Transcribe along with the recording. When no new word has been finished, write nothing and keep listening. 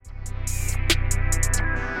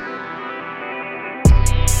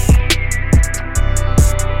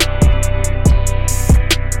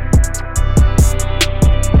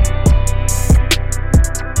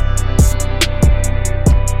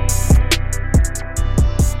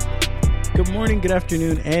morning, good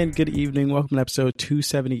afternoon, and good evening. Welcome to episode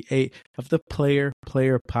 278 of the Player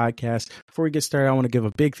Podcast. Before we get started, I want to give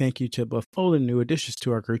a big thank you to both old and new additions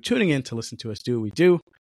to our crew tuning in to listen to us do what we do.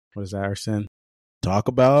 What is that, Arsene? Talk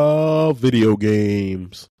about video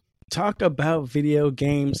games. Talk about video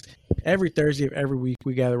games. Every Thursday of every week,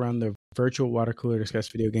 we gather around the virtual water cooler to discuss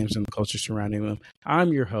video games and the culture surrounding them.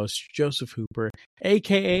 I'm your host, Joseph Hooper,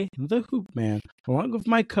 a.k.a. The Hoop Man, along with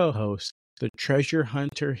my co-host, the treasure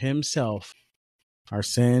hunter himself,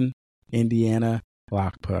 Arsene Indiana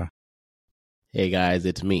Lakpa. Hey guys,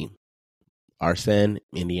 it's me, Arsene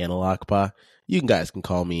Indiana Lakpa. You guys can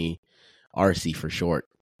call me RC for short.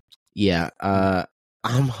 Yeah, I'm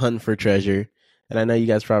hunting for treasure, and I know you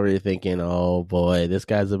guys probably are thinking, oh boy, this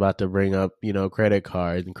guy's about to bring up, credit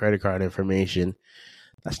cards and credit card information.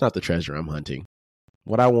 That's not the treasure I'm hunting.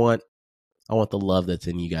 What I want the love that's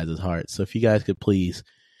in you guys' hearts. So if you guys could please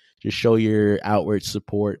just show your outward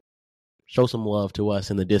support, show some love to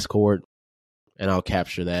us in the Discord, and I'll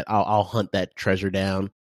capture that. I'll hunt that treasure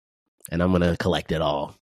down, and I'm going to collect it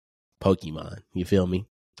all. Pokemon. You feel me?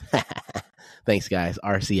 Thanks, guys.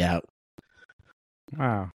 RC out.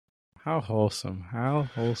 Wow. How wholesome. How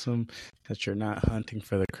wholesome that you're not hunting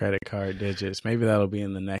for the credit card digits. Maybe that'll be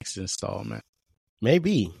in the next installment.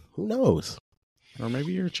 Maybe. Who knows? Or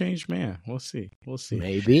maybe you're a changed man. We'll see.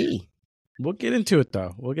 Maybe. We'll get into it,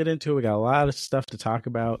 though. We got a lot of stuff to talk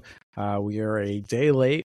about. We are a day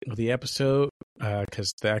late with the episode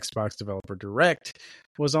because the Xbox Developer Direct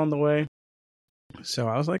was on the way. So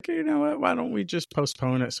I was like, you know what? Why don't we just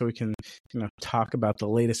postpone it so we can, talk about the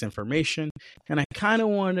latest information? And I kind of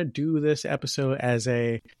want to do this episode as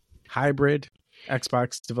a hybrid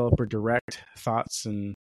Xbox Developer Direct thoughts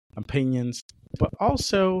and opinions, but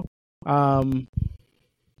also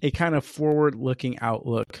a kind of forward-looking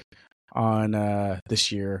outlook on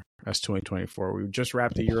this year as 2024. We just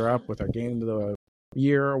wrapped the year up with our Game of the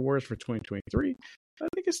Year awards for 2023. I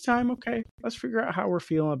think it's time, okay, let's figure out how we're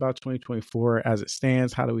feeling about 2024 as it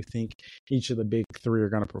stands. How do we think each of the big three are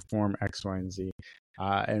going to perform X, Y, and Z?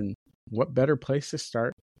 And what better place to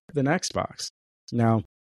start than Xbox? Now,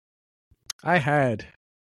 I had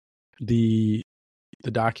the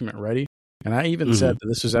document ready, and I even said that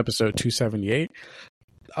this was episode 278.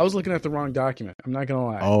 I was looking at the wrong document. I'm not going to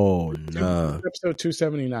lie. Oh, no. Episode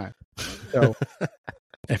 279. So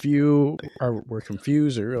if you were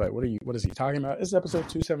confused or you're like, what is he talking about? This is episode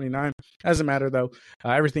 279. Doesn't matter, though.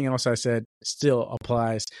 Everything else I said still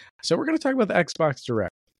applies. So we're going to talk about the Xbox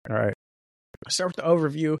Direct. All right. Start with the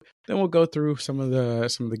overview. Then we'll go through some of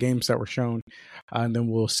the games that were shown. And then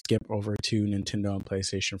we'll skip over to Nintendo and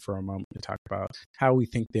PlayStation for a moment to talk about how we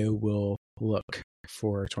think they will look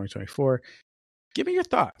for 2024. Give me your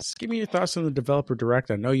thoughts. Give me your thoughts on the Developer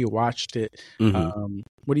Direct. I know you watched it.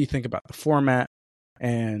 What do you think about the format?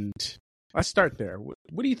 And let's start there.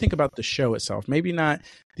 What do you think about the show itself? Maybe not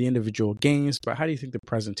the individual games, but how do you think the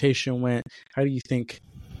presentation went? How do you think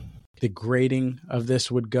the grading of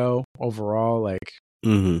this would go overall? Like,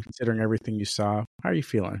 considering everything you saw, how are you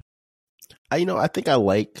feeling? I think I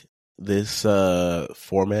like this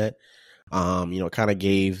format. It kind of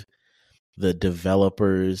gave the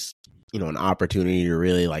developers an opportunity to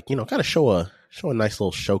really kind of show a nice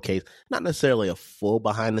little showcase, not necessarily a full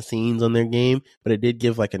behind the scenes on their game, but it did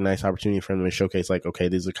give a nice opportunity for them to showcase okay,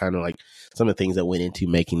 these are kind of some of the things that went into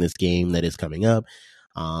making this game that is coming up.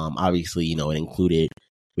 Obviously, it included,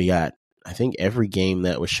 we got, I think every game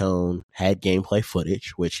that was shown had gameplay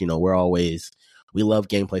footage, which, we love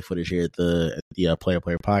gameplay footage here at the Player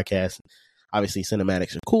Podcast. Obviously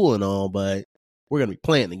cinematics are cool and all, but we're going to be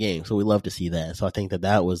playing the game, so we love to see that. So I think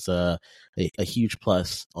that was a huge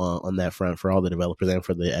plus on that front for all the developers and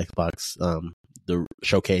for the Xbox, the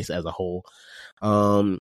showcase as a whole.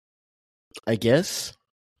 I guess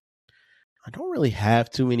I don't really have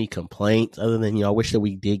too many complaints other than, I wish that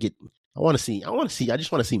we did get, I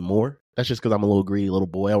just want to see more. That's just because I'm a little greedy little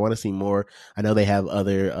boy. I want to see more. I know they have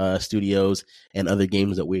other studios and other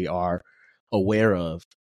games that we are aware of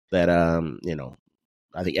that,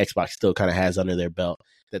 I think Xbox still kind of has under their belt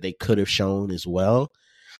that they could have shown as well.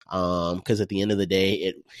 Because at the end of the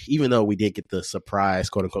day, even though we did get the surprise,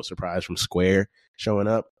 quote unquote surprise from Square showing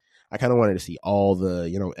up, I kind of wanted to see all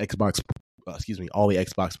the, all the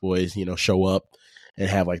Xbox boys, show up and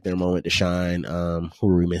have their moment to shine. Who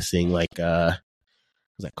were we missing? Was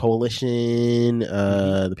that Coalition,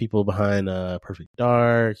 the people behind Perfect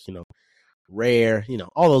Dark, Rare,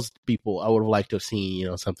 all those people. I would have liked to have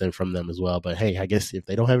seen, something from them as well. But hey, I guess if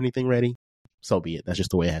they don't have anything ready, so be it. That's just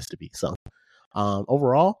the way it has to be. So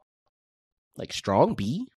overall, strong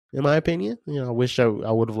B, in my opinion. I wish I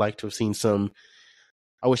would have liked to have seen some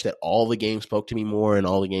I wish that all the games spoke to me more and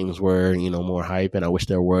all the games were, more hype. And I wish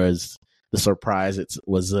there was the surprise. It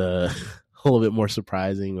was a little bit more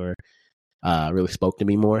surprising or really spoke to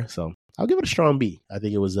me more. So I'll give it a strong B. I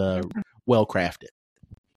think it was well crafted.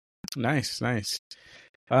 Nice.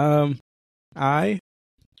 I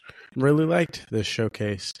really liked this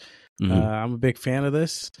showcase. Mm-hmm. I'm a big fan of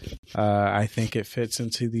this. I think it fits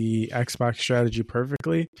into the Xbox strategy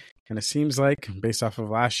perfectly. And it seems like, based off of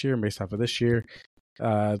last year and based off of this year,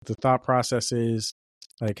 the thought process is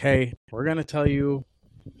like, hey, we're going to tell you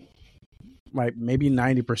like maybe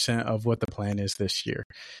 90% of what the plan is this year.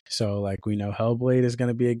 So like we know Hellblade is going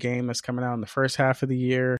to be a game that's coming out in the first half of the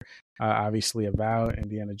year. Obviously Avowed,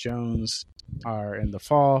 Indiana Jones are in the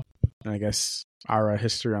fall. And I guess our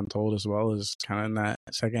History Untold as well is kind of in that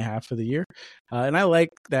second half of the year. And I like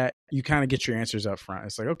that you kind of get your answers up front.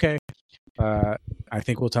 It's like, okay, I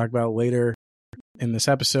think we'll talk about later in this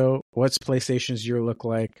episode, what's PlayStation's year look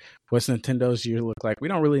like? What's Nintendo's year look like? We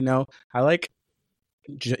don't really know. I like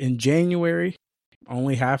in January,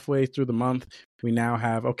 only halfway through the month, we now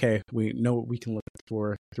have, okay, we know what we can look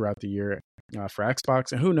for throughout the year for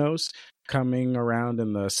Xbox. And who knows, coming around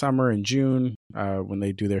in the summer in June when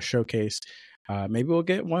they do their showcase, maybe we'll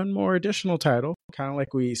get one more additional title, kind of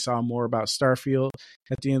like we saw more about Starfield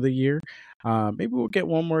at the end of the year. Maybe we'll get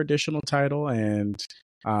one more additional title and,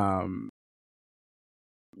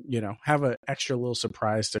 have an extra little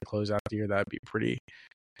surprise to close out the year. That'd be pretty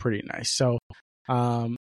nice. So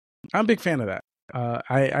I'm a big fan of that.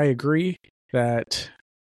 I agree that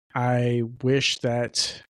I wish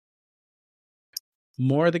that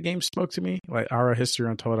more of the game spoke to me. Like Our History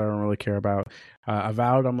Untold, I don't really care about.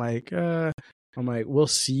 Avowed, I'm like, we'll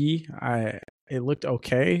see. It looked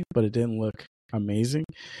okay, but it didn't look amazing.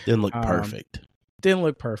 Didn't look perfect.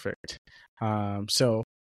 So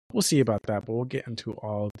we'll see about that, but we'll get into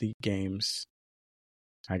all the games,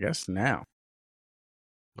 I guess, now.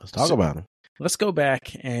 Let's talk about them. Let's go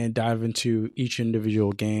back and dive into each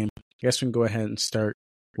individual game. I guess we can go ahead and start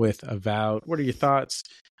with Avowed. What are your thoughts?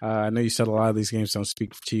 I know you said a lot of these games don't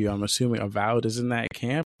speak to you. I'm assuming Avowed is in that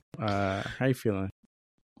camp. How you feeling?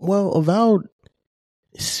 Well, Avowed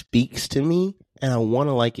speaks to me, and I want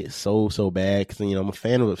to like it so bad because I'm a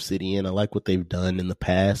fan of Obsidian. I like what they've done in the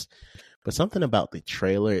past, but something about the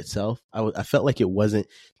trailer itself, I felt like it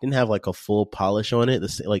didn't have like a full polish on it.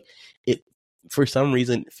 It for some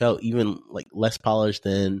reason felt even like less polished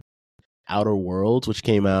than Outer Worlds, which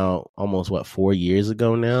came out almost 4 years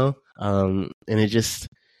ago now. And it just,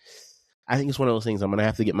 I think it's one of those things I'm gonna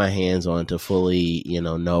have to get my hands on to fully,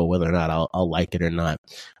 know whether or not I'll like it or not.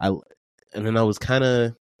 And then I was kind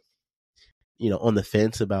of, on the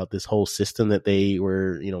fence about this whole system that they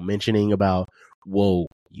were, mentioning about. Whoa,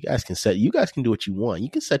 you guys can do what you want.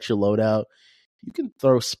 You can set your loadout. You can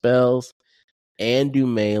throw spells and do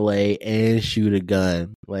melee and shoot a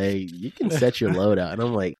gun. Like you can set your loadout, and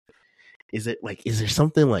I'm like, is there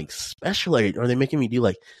something like special? Like, are they making me do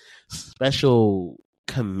like special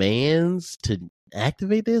commands to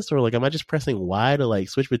activate this, or like am I just pressing Y to like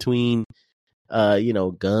switch between,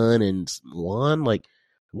 gun and wand? Like,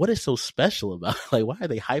 what is so special about? Like, why are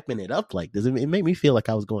they hyping it up like this? It made me feel like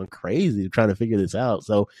I was going crazy trying to figure this out.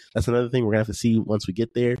 So that's another thing we're gonna have to see once we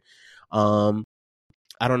get there.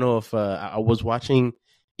 I don't know if I was watching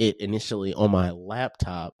it initially on my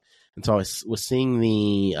laptop, and so I was seeing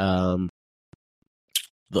the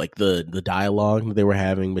the dialogue that they were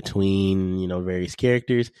having between various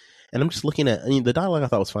characters, and I'm just looking at. I mean, the dialogue I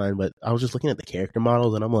thought was fine, but I was just looking at the character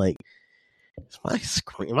models, and I'm like, is my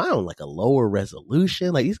screen? Am I on like a lower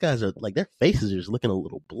resolution? Like these guys are like their faces are just looking a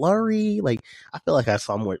little blurry. Like I feel like I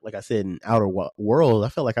saw more. Like I said in Outer Worlds, I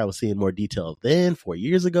felt like I was seeing more detail then 4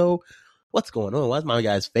 years ago. What's going on? Why is my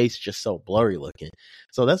guy's face just so blurry looking?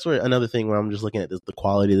 So that's where another thing where I'm just looking at the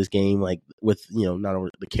quality of this game, like with, not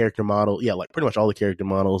only the character model. Yeah. Like pretty much all the character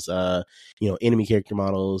models, enemy character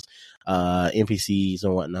models, NPCs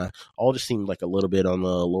and whatnot, all just seem like a little bit on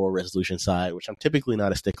the lower resolution side, which I'm typically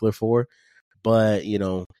not a stickler for, but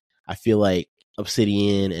I feel like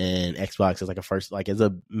Obsidian and Xbox is like as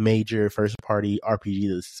a major first party RPG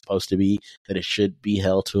that it's supposed to be, that it should be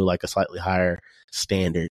held to like a slightly higher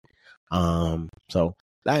standard. So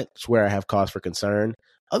that's where I have cause for concern.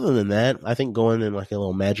 Other than that, I think going in like a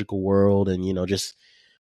little magical world and, just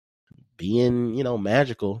being,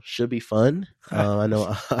 magical should be fun. I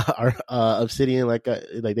know our Obsidian, like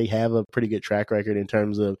they have a pretty good track record in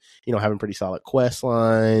terms of, having pretty solid quest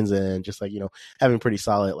lines and just like, having pretty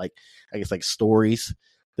solid, like, I guess like stories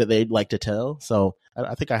that they'd like to tell. So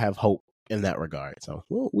I think I have hope in that regard. So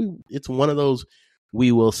it's one of those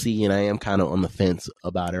we will see, and I am kind of on the fence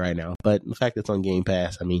about it right now. But the fact that it's on Game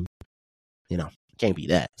Pass, I mean, Can't be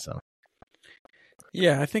that. So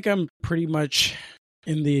Yeah, I think I'm pretty much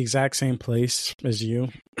in the exact same place as you.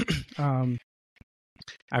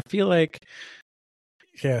 I feel like,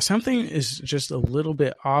 yeah, something is just a little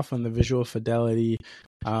bit off on the visual fidelity.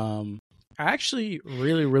 I actually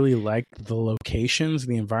really, really liked the locations,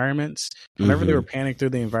 the environments. Whenever they were panning through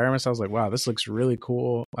the environments, I was like, wow, this looks really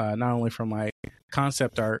cool. Not only from like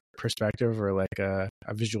concept art perspective or like a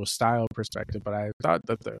visual style perspective, but I thought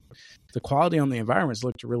that the quality on the environments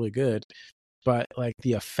looked really good. But like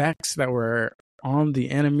the effects that were on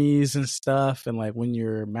the enemies and stuff, and like when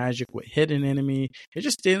your magic would hit an enemy, it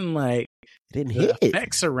just didn't like it didn't the hit.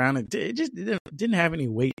 effects around it. It just didn't have any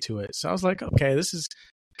weight to it. So I was like, okay, this is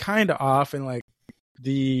kind of off. And like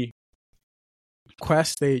the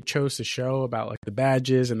quest they chose to show about like the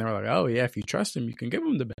badges, and they were like, oh yeah, if you trust them, you can give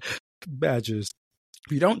them the badges.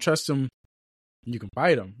 If you don't trust them, you can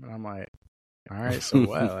fight them. And I'm like, all right, so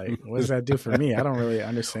what? Like, what does that do for me? I don't really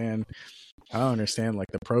understand. I don't understand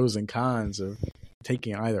like the pros and cons of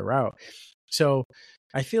taking either route. So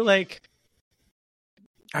I feel like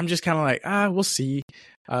I'm just kind of like, we'll see.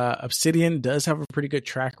 Obsidian does have a pretty good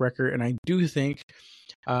track record, and I do think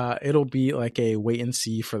it'll be like a wait and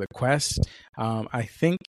see for the quest. I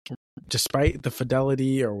think despite the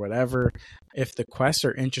fidelity or whatever, if the quests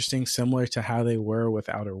are interesting, similar to how they were with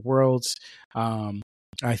Outer Worlds,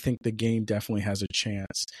 I think the game definitely has a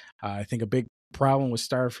chance. I think a big problem with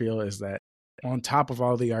Starfield is that on top of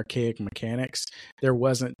all the archaic mechanics, there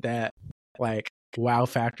wasn't that like wow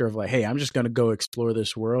factor of like, hey, I'm just going to go explore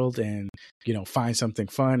this world and, you know, find something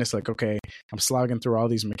fun. It's like, okay, I'm slogging through all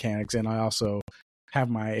these mechanics, and I also have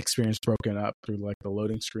my experience broken up through like the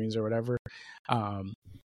loading screens or whatever.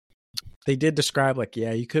 They did describe like,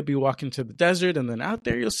 yeah, you could be walking to the desert, and then out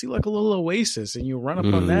there you'll see like a little oasis, and you'll run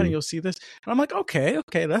up on that and you'll see this. And I'm like, okay,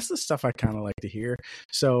 that's the stuff I kind of like to hear.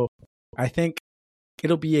 So I think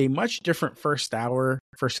it'll be a much different first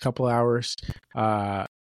couple hours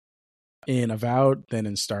in Avowed than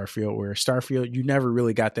in Starfield, where Starfield, you never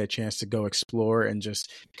really got that chance to go explore and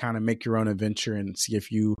just kind of make your own adventure and see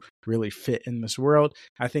if you really fit in this world.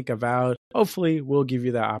 I think Avowed, hopefully, will give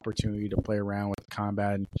you that opportunity to play around with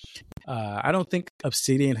combat. I don't think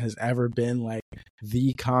Obsidian has ever been like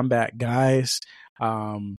the combat guys.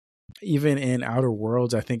 Even in Outer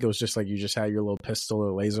Worlds, I think it was just like you just had your little pistol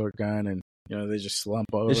or laser gun, and you know they just slump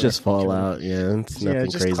over. It's just Fallout, yeah. It's nothing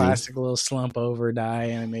just crazy. Classic little slump over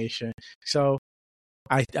die animation. So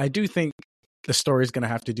I do think the story's going to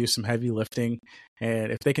have to do some heavy lifting,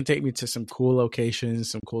 and if they can take me to some cool locations,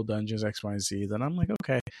 some cool dungeons, X, Y, and Z, then I'm like,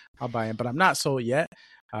 okay, I'll buy it. But I'm not sold yet.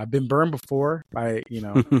 I've been burned before by, you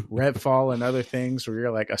know, Redfall and other things where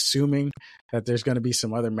you're like assuming that there's going to be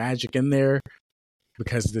some other magic in there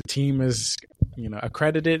because the team is, you know,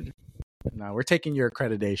 accredited. No, we're taking your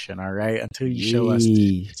accreditation, all right, until you show us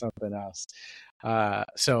something else.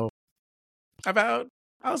 So I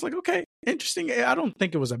was like, okay, interesting. I don't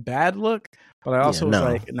think it was a bad look, but I also was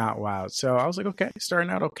like, not wild. So I was like, okay, starting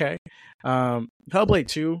out okay. Hellblade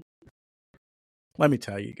 2, let me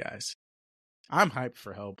tell you guys, I'm hyped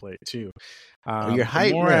for Hellblade 2. You're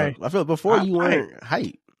hyped now. I feel before you weren't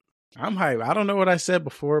hyped. I'm hyped. I don't know what I said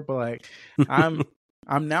before, but like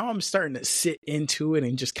I'm starting to sit into it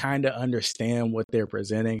and just kind of understand what they're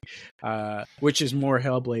presenting, which is more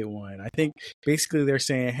Hellblade 1. I think basically they're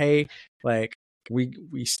saying, hey, like we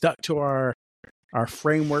stuck to our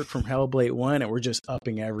framework from Hellblade 1, and we're just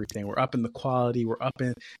upping everything. We're upping the quality, we're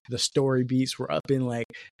upping the story beats, we're upping like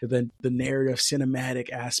the narrative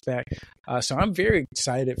cinematic aspect. So I'm very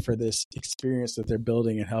excited for this experience that they're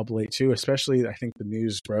building in Hellblade 2, especially I think the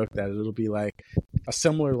news broke that it'll be like a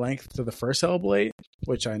similar length to the first Hellblade,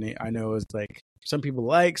 which I know is like some people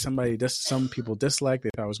like, some people dislike. They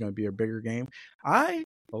thought it was going to be a bigger game. I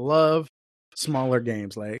love smaller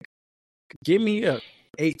games. Like, give me a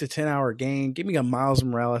 8 to 10 hour game. Give me a Miles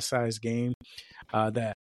Morales sized game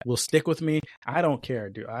that will stick with me. I don't care,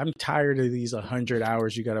 dude. I'm tired of these 100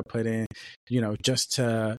 hours you got to put in, you know, just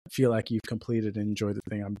to feel like you've completed and enjoyed the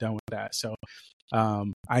thing. I'm done with that. So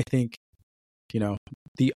I think, you know,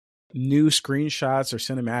 the new screenshots or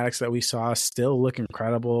cinematics that we saw still look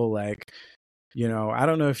incredible. Like, you know, I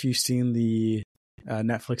don't know if you've seen the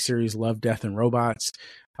Netflix series Love, Death, and Robots.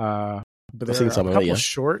 But there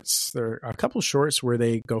are a couple shorts where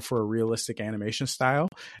they go for a realistic animation style.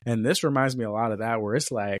 And this reminds me a lot of that, where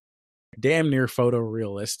it's like damn near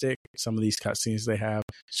photorealistic. Some of these cutscenes they have.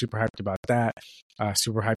 Super hyped about that.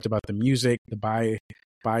 Super hyped about the music, the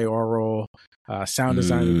binaural sound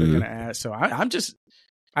design that they're going to add. So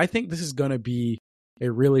I think this is going to be a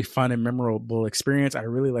really fun and memorable experience. I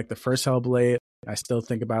really like the first Hellblade. I still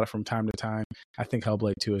think about it from time to time. I think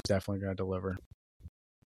Hellblade 2 is definitely going to deliver.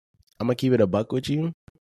 I'm gonna keep it a buck with you.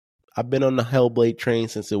 I've been on the Hellblade train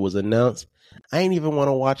since it was announced. I ain't even want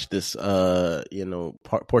to watch this,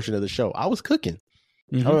 portion of the show. I was cooking.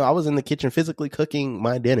 Mm-hmm. I was in the kitchen physically cooking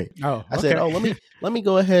my dinner. Oh, I said, let me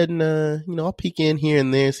go ahead and, I'll peek in here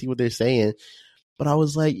and there and see what they're saying. But I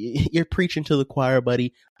was like, you're preaching to the choir,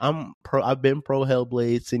 buddy. I've been pro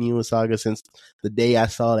Hellblade, Senua Saga since the day I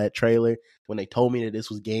saw that trailer. When they told me that this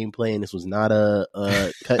was gameplay and this was not a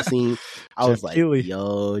cutscene, I was like,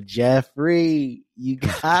 yo, Jeffrey, you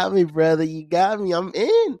got me, brother. You got me. I'm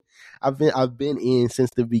in. I've been in since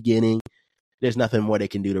the beginning. There's nothing more they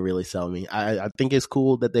can do to really sell me. I think it's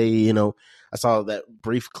cool that they, I saw that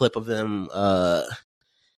brief clip of them.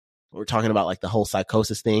 We're talking about like the whole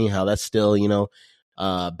psychosis thing, how that's still,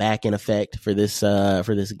 back in effect for this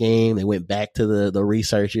game. They went back to the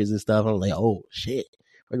researchers and stuff. I'm like, oh shit,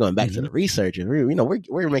 we're going back to the researchers.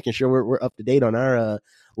 We're making sure we're up to date on our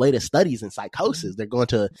latest studies in psychosis. They're going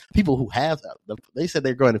to people who have. They said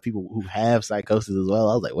they're going to people who have psychosis as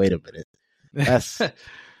well. I was like, wait a minute, that's.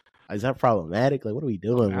 Is that problematic? Like, what are we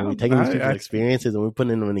doing? Are we taking these people's experiences and we're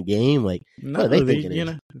putting them in a game? Like, what are they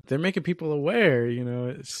thinking? They're making people aware.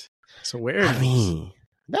 It's awareness. I mean,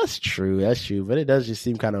 that's true. That's true. But it does just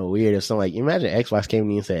seem kind of weird if someone, like, imagine Xbox came to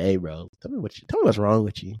me and said, "Hey, bro, tell me what's wrong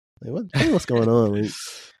with you. Like, tell me what's going on. Like,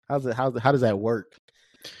 how does that work?"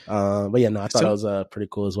 But yeah, no, I thought it was pretty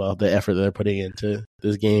cool as well. The effort that they're putting into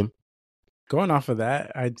this game. Going off of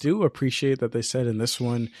that, I do appreciate that they said in this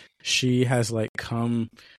one she has like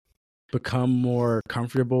become more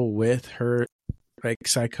comfortable with her like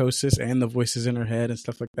psychosis and the voices in her head and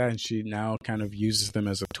stuff like that, and she now kind of uses them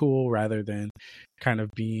as a tool rather than kind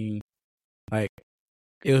of being like,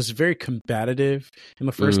 it was very combative in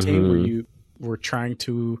the first game where you were trying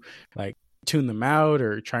to like tune them out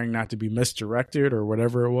or trying not to be misdirected or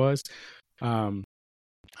whatever it was.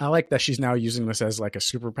 I like that she's now using this as like a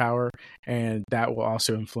superpower, and that will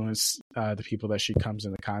also influence the people that she comes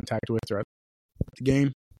into contact with throughout the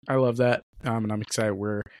game. I love that, and I'm excited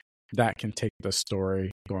where that can take the story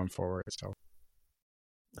going forward. So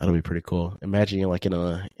that'll be pretty cool. Imagine you're like in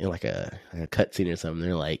a cutscene or something.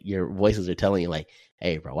 They're like, your voices are telling you like,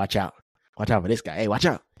 "Hey, bro, watch out for this guy. Hey, watch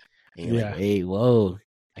out." And you're like, "Hey, whoa,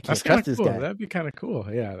 I can't trust this guy." That'd be kind of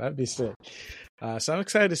cool. Yeah, that'd be sick. So I'm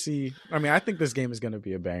excited to see. I mean, I think this game is going to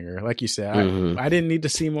be a banger. Like you said, I didn't need to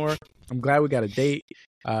see more. I'm glad we got a date.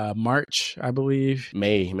 March, I believe.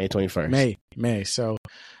 May 21st. May. So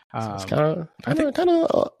it's kind of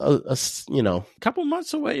a couple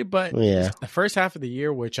months away, but yeah, the first half of the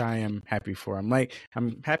year, which I am happy for. I'm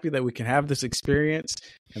happy that we can have this experience,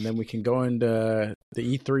 and then we can go into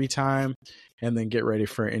the E3 time, and then get ready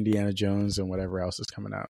for Indiana Jones and whatever else is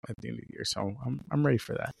coming out at the end of the year. So I'm ready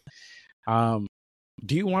for that.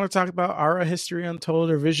 Do you want to talk about Ara History Untold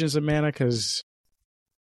or Visions of Mana? Because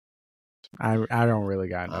I don't really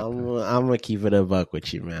got nothing. I'm gonna keep it a buck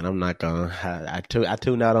with you, man. I'm not gonna. I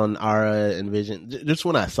tuned out on Ara and Vision. Just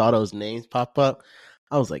when I saw those names pop up,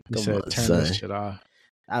 I was like, "Come on, turn son." this shit off.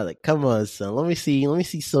 I was like, "Come on, son. Let me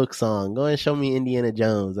see Silk Song. Go and show me Indiana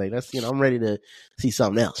Jones." Like that's I'm ready to see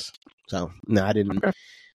something else. So no, I didn't.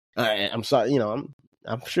 Okay. I'm sorry.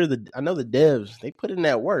 I'm sure I know the devs, they put in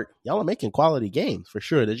that work. Y'all are making quality games for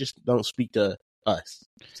sure. They just don't speak to us.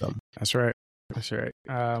 So that's right.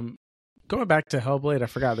 Going back to Hellblade, I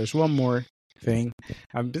forgot there's one more thing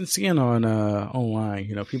I've been seeing on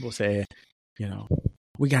online. People say,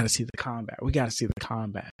 we got to see the combat.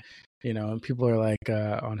 And people are like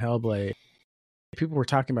on Hellblade. People were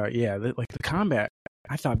talking about like the combat.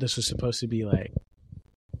 I thought this was supposed to be like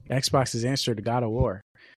Xbox's answer to God of War.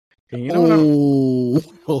 And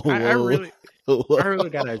I really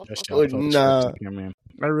gotta adjust y'all. Man.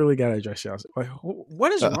 I really gotta adjust y'all. Like,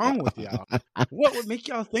 what is wrong with y'all? What would make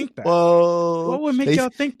y'all think that? What would make y'all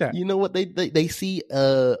think that? You know what? They see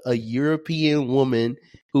a European woman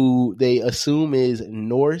who they assume is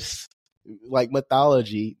Norse, like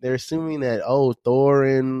mythology. They're assuming that Thor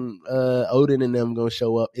and Odin and them gonna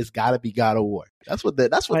show up. It's gotta be God of War. That's what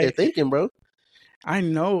they're thinking, bro. I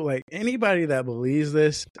know, like, anybody that believes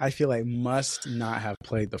this, I feel like must not have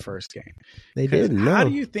played the first game. They didn't know. How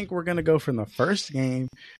do you think we're going to go from the first game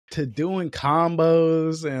to doing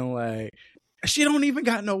combos and, like, she don't even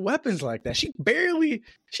got no weapons like that. She barely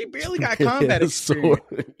got combat experience.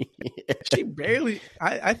 Yeah. She barely,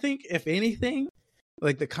 I think, if anything,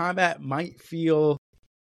 like, the combat might feel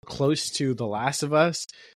close to The Last of Us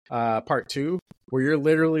Part 2, where you're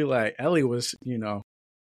literally, like, Ellie was,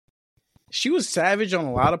 she was savage on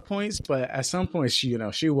a lot of points, but at some points,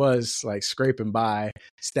 she was like scraping by,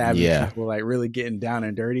 stabbing people, like really getting down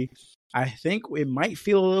and dirty. I think it might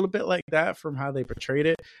feel a little bit like that from how they portrayed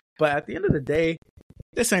it. But at the end of the day,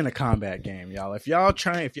 this ain't a combat game, y'all. If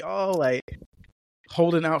y'all like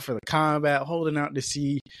holding out for the combat, holding out to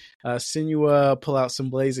see Senua pull out some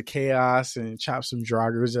Blaze of Chaos and chop some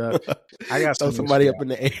Draugrs up, I got somebody up in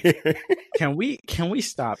the air. Can we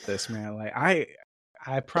stop this, man? Like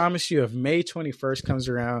I promise you, if May 21st comes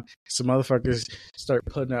around, some motherfuckers start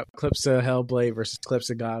putting up clips of Hellblade versus clips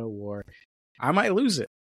of God of War, I might lose it.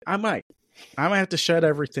 I might have to shut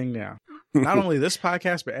everything down. Not only this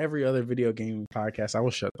podcast, but every other video game podcast, I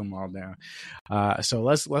will shut them all down. So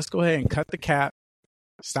let's go ahead and cut the cap.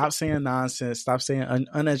 Stop saying nonsense. Stop saying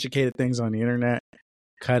uneducated things on the internet.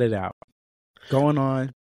 Cut it out. Going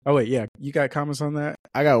on. Oh wait, yeah, you got comments on that?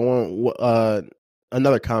 I got one.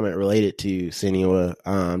 Another comment related to Senua,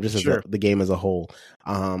 just as the game as a whole.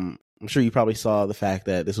 I'm sure you probably saw the fact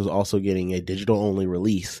that this was also getting a digital only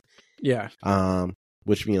release. Yeah.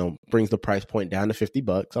 Which, brings the price point down to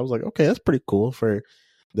 $50. I was like, okay, that's pretty cool for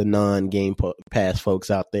the non-game pass folks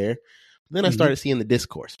out there. Then I started seeing the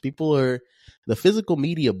discourse. The physical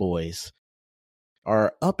media boys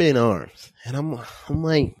are up in arms. And I'm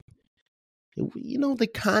like, they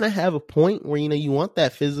kind of have a point where, you want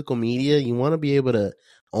that physical media. You want to be able to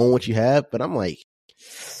own what you have. But I'm like,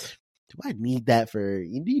 do I need that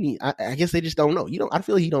I guess they just don't know. I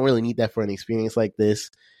feel like you don't really need that for an experience like this.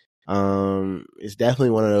 It's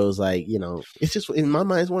definitely one of those, like, it's just, in my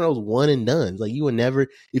mind, it's one of those one and done. Like, you would never,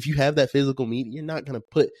 if you have that physical media, you're not going to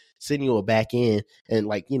put Senua back in and,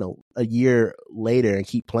 like, a year later and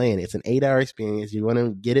keep playing. It's an 8-hour experience. You want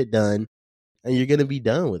to get it done and you're going to be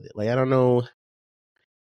done with it. Like, I don't know.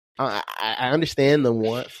 I understand the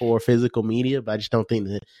want for physical media, but I just don't think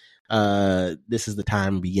that this is the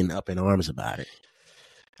time to be getting up in arms about it.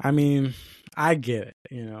 I mean, I get it.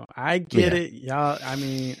 I get it, y'all. I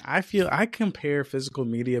mean, I compare physical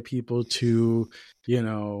media people to,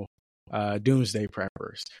 doomsday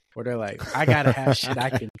preppers, where they're like, I gotta have shit I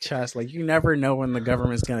can trust. Like, you never know when the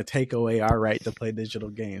government's gonna take away our right to play digital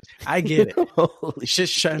games. I get it.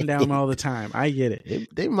 Shit's shutting down all the time. I get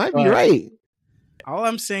it. They might be right. All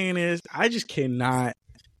I'm saying is, I don't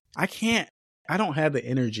have the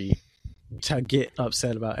energy to get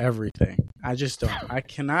upset about everything. I just don't. I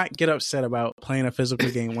cannot get upset about playing a physical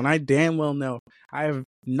game when I damn well know I have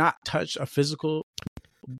not touched a physical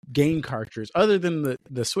game cartridge other than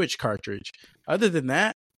the Switch cartridge. Other than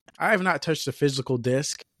that, I have not touched a physical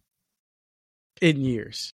disc in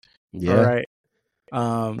years. Yeah. All right.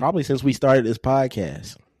 Probably since we started this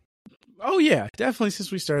podcast. Oh yeah, definitely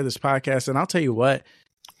since we started this podcast. And I'll tell you what,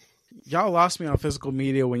 y'all lost me on physical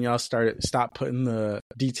media when y'all stopped putting the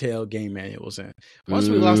detailed game manuals in. Once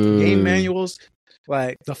we lost the game manuals,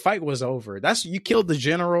 like, the fight was over. You killed the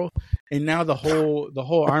general, and now the whole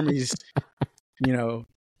army's,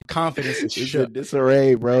 confidence is shook. It's a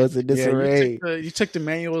disarray, bro. It's a disarray. Yeah, you took the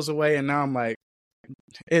manuals away, and now I'm like,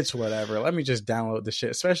 it's whatever. Let me just download the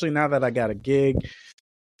shit. Especially now that I got a gig.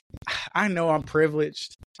 I know I'm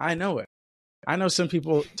privileged. I know it. I know some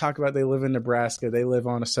people talk about they live in Nebraska, they live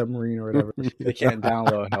on a submarine or whatever. They can't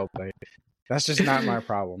download Hellblade. That's just not my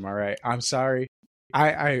problem. All right. I'm sorry.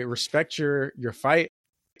 I respect your fight,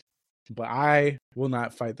 but I will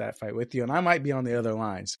not fight that fight with you. And I might be on the other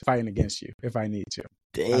lines fighting against you if I need to.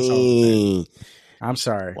 Dang. I'm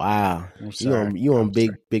sorry. Wow. I'm sorry. You on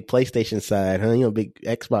big PlayStation side, huh? You on big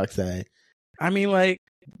Xbox side. I mean, like,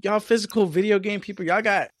 y'all physical video game people, y'all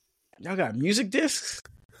got music discs.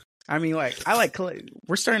 I mean, like,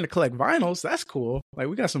 we're starting to collect vinyls. That's cool. Like,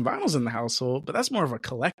 we got some vinyls in the household, but that's more of a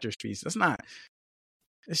collector's piece.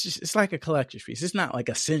 It's like a collector's piece. It's not like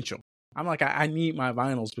essential. I'm like, I need my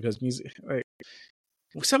vinyls because music, like,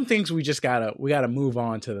 some things we gotta move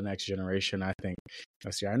on to the next generation, I think.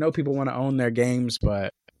 Let's see. I know people want to own their games,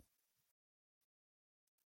 but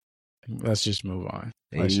let's just move on.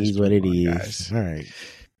 It is what it is. Guys. All right.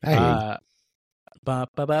 All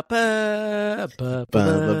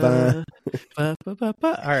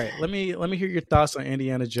right, let me hear your thoughts on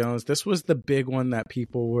Indiana Jones. This was the big one that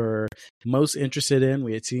people were most interested in.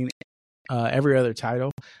 We had seen every other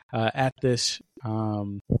title at this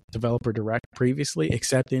developer direct previously,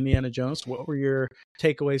 except Indiana Jones. What were your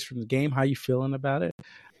takeaways from the game? How you feeling about it?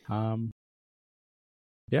 Yeah,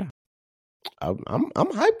 I'm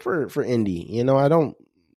hyped for Indy. I don't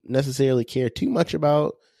necessarily care too much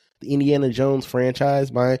about the Indiana Jones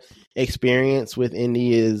franchise. My experience with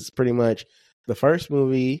Indy is pretty much the first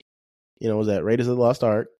movie, was at Raiders of the Lost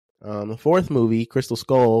Ark. The fourth movie, Crystal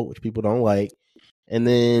Skull, which people don't like. And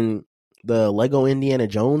then the Lego Indiana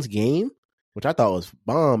Jones game, which I thought was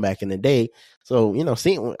bomb back in the day. So,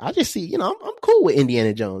 I just see, I'm cool with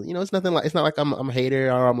Indiana Jones. It's not like I'm a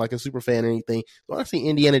hater or I'm like a super fan or anything. So when I see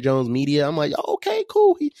Indiana Jones media, I'm like, oh, okay,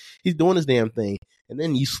 cool. He's doing his damn thing. and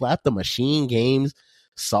then you slap the Machine Games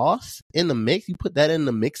sauce in the mix. You put that in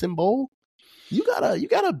the mixing bowl. You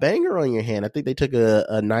got a banger on your hand. I think they took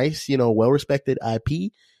a nice, well respected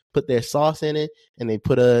IP, put their sauce in it, and they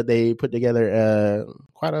put together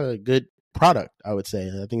quite a good product. I would say.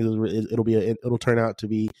 I think it'll turn out to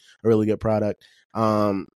be a really good product.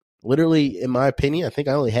 Literally, in my opinion, I think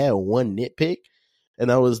I only had one nitpick, and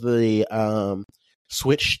that was the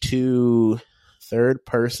switch to third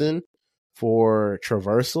person for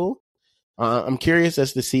traversal. I'm curious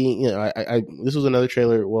as to see, I this was another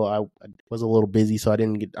trailer. Well, I was a little busy, so I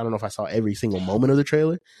don't know if I saw every single moment of the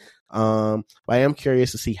trailer. But I am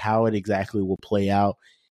curious to see how it exactly will play out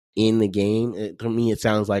in the game. To me, it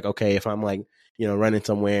sounds like, okay, if I'm like, running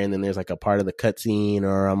somewhere and then there's like a part of the cutscene,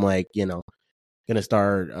 or I'm like, gonna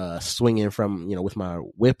start swinging from, with my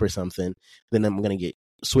whip or something, then I'm gonna get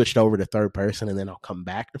switched over to third person and then I'll come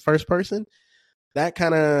back to first person. That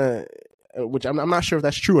kind of, which I'm not sure if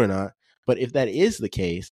that's true or not. But if that is the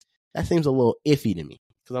case, that seems a little iffy to me,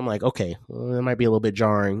 because I'm like, okay, well, it might be a little bit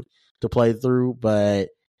jarring to play through, but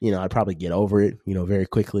I'd probably get over it, very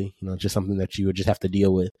quickly. Just something that you would just have to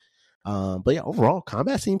deal with. But yeah, overall,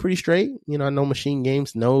 combat seemed pretty straight. I know Machine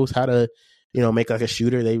Games knows how to, make like a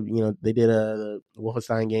shooter. They, they did a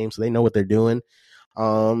Wolfenstein game, so they know what they're doing.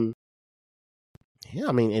 Yeah,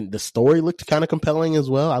 I mean, and the story looked kind of compelling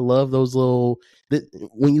as well. I love those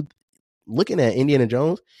when you looking at Indiana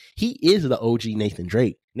Jones, he is the OG Nathan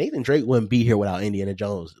Drake. Nathan Drake wouldn't be here without Indiana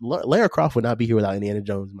Jones. Lara Croft would not be here without Indiana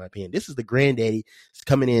Jones, in my opinion. This is the granddaddy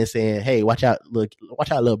coming in saying, "Hey, watch out,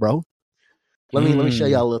 little bro. Let me show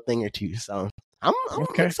y'all a little thing or two." So I'm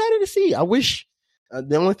excited to see. I wish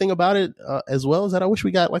the only thing about it as well is that I wish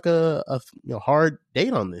we got like a hard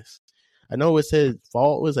date on this. I know it said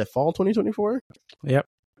fall. Was that fall 2024? Yep.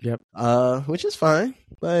 Which is fine,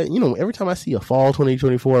 but every time I see a fall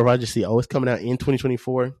 2024, if I just see it's coming out in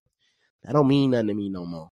 2024, that don't mean nothing to me no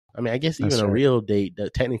more. I mean, I guess even a real date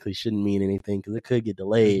that technically shouldn't mean anything because it could get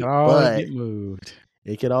delayed, but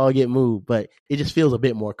it could all get moved. But it just feels a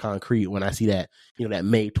bit more concrete when I see that that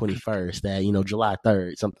May 21st, that July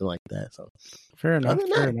 3rd, something like that. So fair enough.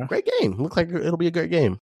 Great game. Looks like it'll be a great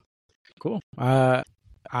game. Cool.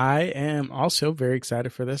 I am also very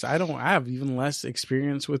excited for this. I have even less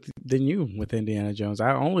experience than you with Indiana Jones.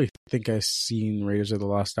 I only think I've seen Raiders of the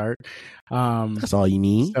Lost Ark. That's all you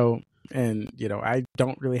need. So, and I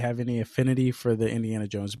don't really have any affinity for the Indiana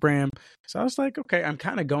Jones brand. So I was like, okay, I'm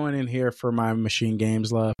kind of going in here for my Machine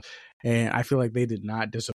Games love. And I feel like they did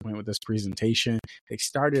not disappoint with this presentation. They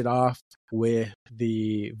started off with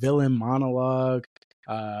the villain monologue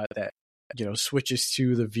that switches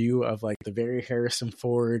to the view of like the very Harrison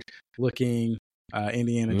Ford looking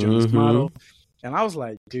Indiana Jones model. And I was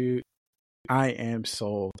like, dude, I am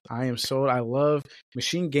sold. I love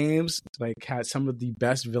Machine Games, like had some of the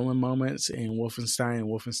best villain moments in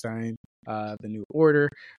Wolfenstein, The New Order,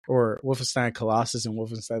 or Wolfenstein Colossus and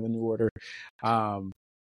Wolfenstein The New Order.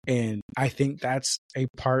 And I think that's a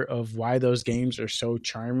part of why those games are so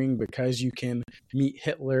charming, because you can meet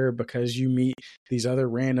Hitler, because you meet these other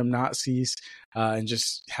random Nazis, and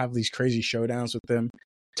just have these crazy showdowns with them.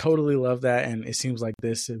 Totally love that. And it seems like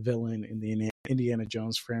this villain in the Indiana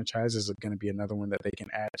Jones franchise is going to be another one that they can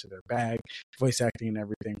add to their bag. Voice acting and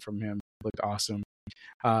everything from him looked awesome.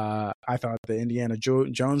 I thought the Indiana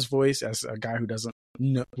Jones voice, as a guy who doesn't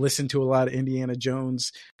listen to a lot of Indiana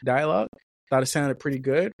Jones dialogue, thought it sounded pretty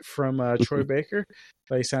good from Troy Baker.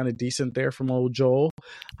 Thought he sounded decent there from old Joel.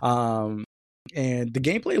 And the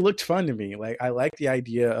gameplay looked fun to me. Like, I like the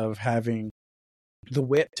idea of having the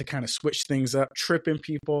whip to kind of switch things up, tripping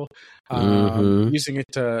people, using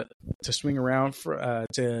it to swing around for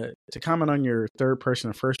to comment on your third person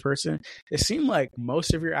or first person. It seemed like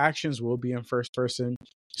most of your actions will be in first person,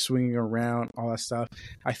 swinging around, all that stuff.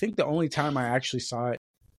 I think the only time I actually saw it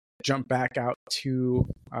jump back out to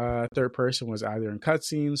third person was either in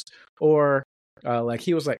cutscenes or like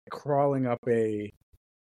he was like crawling up a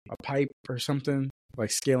pipe or something,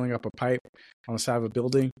 like scaling up a pipe on the side of a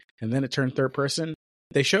building, and then it turned third person.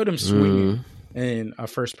 They showed him swinging in a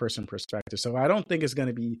first person perspective, so I don't think it's going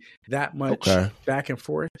to be that much back and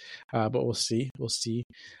forth, but we'll see.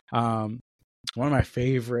 One of my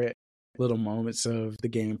favorite little moments of the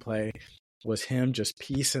gameplay was him just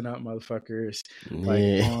piecing up motherfuckers,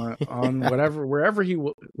 like on wherever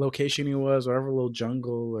location he was, whatever little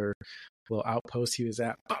jungle or little outpost he was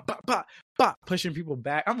at, bop, bop, bop, bop, pushing people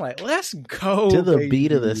back. I'm like, let's go to the baby.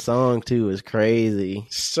 beat of the song too is crazy.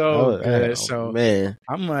 So good. So man,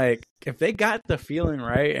 I'm like, if they got the feeling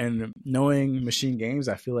right, and knowing Machine Games,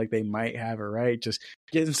 I feel like they might have it right. Just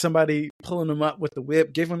getting somebody, pulling them up with the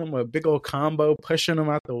whip, giving them a big old combo, pushing them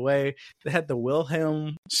out the way. They had the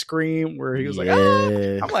Wilhelm scream where he was like,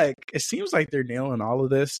 ah! I'm like, it seems like they're nailing all of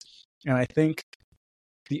this. And I think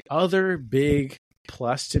the other big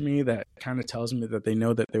plus to me that kind of tells me that they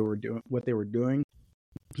know that they were doing what they were doing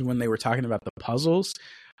when they were talking about the puzzles.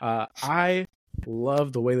 I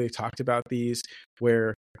love the way they talked about these,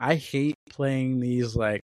 where I hate playing these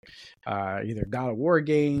like either God of War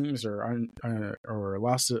games or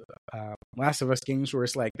Last of Us games where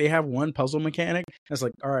it's like they have one puzzle mechanic. And it's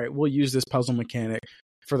like, all right, we'll use this puzzle mechanic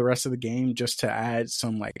for the rest of the game just to add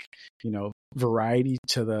some like, variety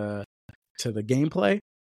to the gameplay.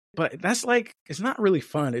 But that's like, it's not really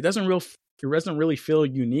fun. It doesn't really feel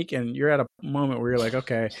unique, and you're at a moment where you're like,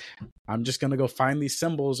 okay, I'm just gonna go find these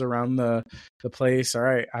symbols around the place. All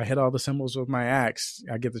right, I hit all the symbols with my axe,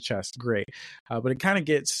 I get the chest, great. But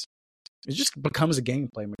it just becomes a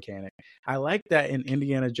gameplay mechanic. I like that in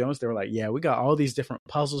Indiana Jones, they were like, yeah, we got all these different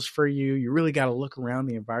puzzles for you. You really got to look around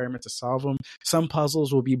the environment to solve them. Some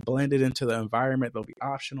puzzles will be blended into the environment. They'll be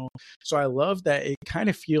optional. So I love that it kind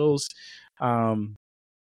of feels,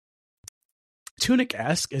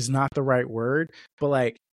 Tunic-esque is not the right word, but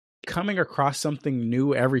like coming across something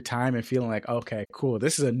new every time and feeling like, okay, cool,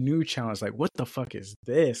 this is a new challenge. Like, what the fuck is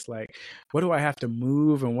this? Like, what do I have to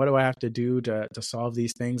move and what do I have to do to solve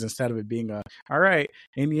these things, instead of it being all right,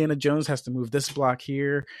 Indiana Jones has to move this block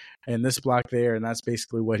here and this block there, and that's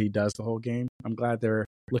basically what he does the whole game. I'm glad they're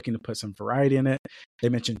looking to put some variety in it. They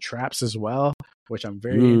mentioned traps as well, which I'm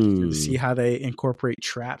very interested to see how they incorporate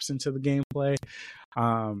traps into the gameplay.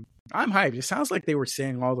 I'm hyped. It sounds like they were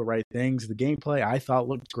saying all the right things. The gameplay I thought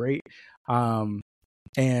looked great.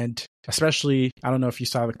 And especially, I don't know if you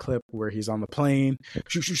saw the clip where he's on the plane,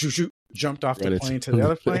 shoot, jumped off the plane to the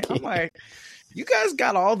other plane. I'm like, you guys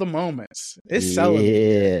got all the moments. It's selling.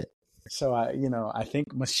 Yeah. So I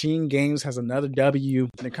think Machine Games has another W.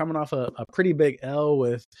 They're coming off a pretty big L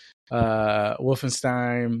with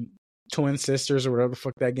Wolfenstein Twin Sisters or whatever the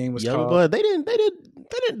fuck that game was called. Youngblood. They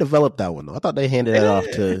didn't develop that one though. I thought they handed that off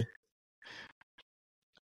to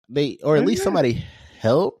or at least somebody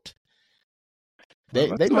helped. They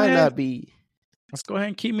might not be. Let's go ahead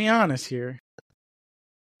and keep me honest here.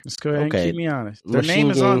 Let's go ahead and keep me honest. Their Machine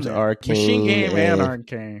name is on there. Arcane, Machine Game and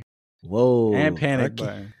Arcane. Whoa. And Panic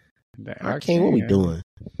Button. Arcane, what we doing?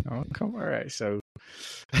 Oh, come on. All right. So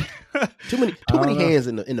too many hands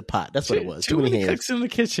in the pot. That's what it was. Too many hands. Cooks in the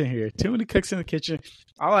kitchen here. Too many cooks in the kitchen.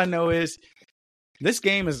 All I know is this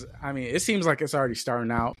game is, it seems like it's already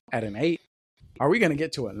starting out at an 8. Are we going to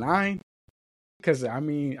get to a 9? Because,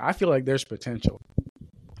 I feel like there's potential.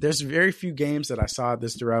 There's very few games that I saw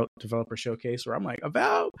this throughout Developer Showcase where I'm like,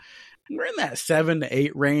 we're in that 7 to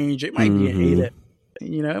 8 range. It might be an 8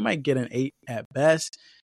 it might get an 8 at best.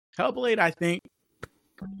 Hellblade, I think,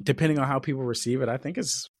 depending on how people receive it, I think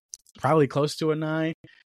it's probably close to a 9.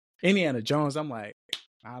 Indiana Jones, I'm like,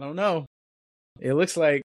 I don't know. It looks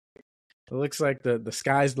like the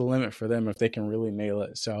sky's the limit for them if they can really nail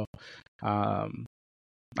it. So, I'm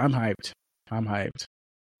hyped.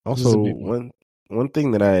 Also, one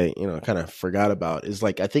thing that I kind of forgot about is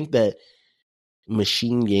like I think that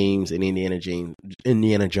Machine Games and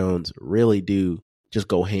Indiana Jones really do just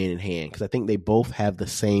go hand in hand, because I think they both have the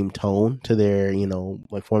same tone to their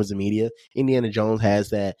like forms of media. Indiana Jones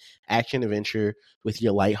has that action adventure with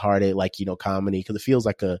your lighthearted comedy, because it feels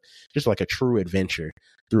like a true adventure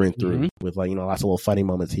through and through, with lots of little funny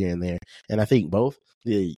moments here and there. And I think both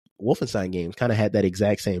the Wolfenstein games kind of had that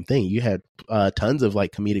exact same thing. You had tons of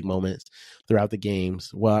comedic moments throughout the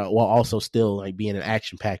games, while also still being an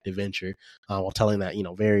action packed adventure, while telling that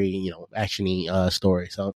very actiony story.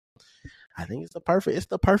 So I think it's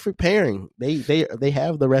the perfect pairing. They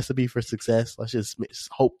have the recipe for success. Let's just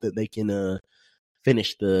hope that they can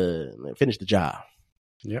finish the job.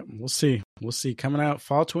 Yep, we'll see. Coming out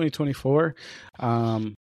fall 2024.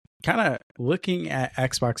 Kind of looking at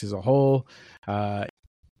Xbox as a whole.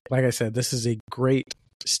 Like I said, this is a great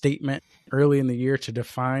statement early in the year to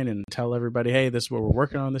define and tell everybody, hey, this is what we're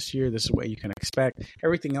working on this year. This is what you can expect.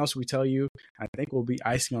 Everything else we tell you, I think, will be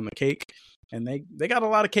icing on the cake. And they got a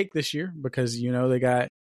lot of cake this year because, they got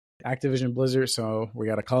Activision Blizzard. So we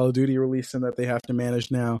got a Call of Duty releasing that they have to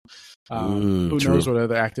manage now. Who knows what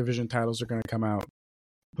other Activision titles are going to come out?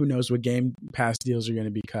 Who knows what Game Pass deals are going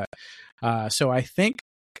to be cut? So I think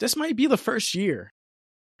this might be the first year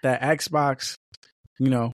that Xbox,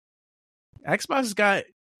 Xbox got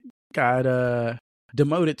got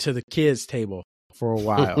demoted to the kids table for a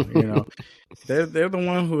while. They're the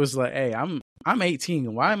one who was like, "Hey, I'm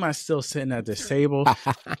 18. Why am I still sitting at this table?"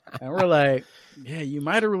 And we're like, "Yeah, you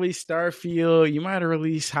might have released Starfield, you might have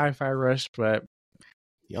released Hi-Fi Rush, but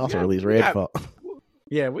you also released Redfall."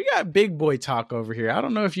 Yeah, we got big boy talk over here. I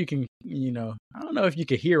don't know if you can, I don't know if you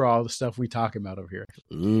can hear all the stuff we talking about over here.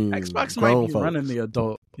 Xbox might be running the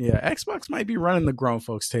adult. Yeah, Xbox might be running the grown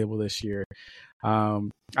folks table this year.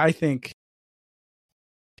 I think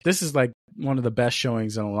this is like one of the best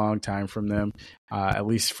showings in a long time from them, at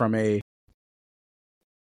least from a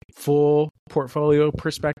full portfolio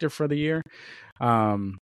perspective for the year.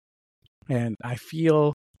 And I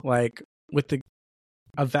feel like with the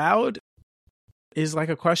Avowed is like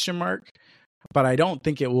a question mark, but I don't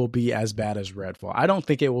think it will be as bad as Redfall. I don't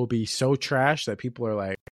think it will be so trash that people are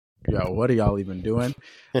like, "Yo, what are y'all even doing?"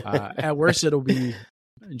 At worst, it'll be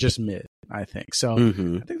just mid, I think. So I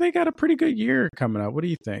think they got a pretty good year coming up. What do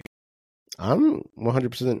you think? I'm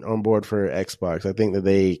 100% on board for Xbox. I think that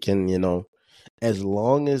they can, as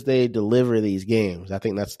long as they deliver these games, I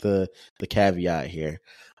think that's the caveat here.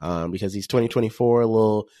 Because these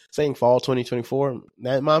 2024 saying fall 2024,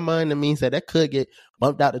 that in my mind, that means that could get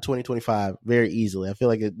bumped out to 2025 very easily. I feel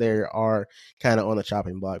like they are kind of on the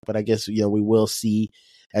chopping block, but I guess, we will see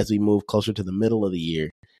as we move closer to the middle of the year,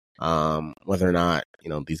 whether or not,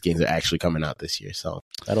 these games are actually coming out this year. So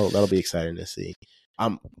that'll be exciting to see.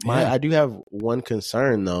 I do have one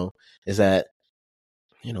concern though, is that,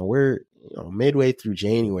 we're midway through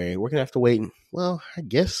January. We're going to have to wait. Well, I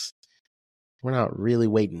guess we're not really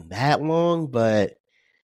waiting that long, but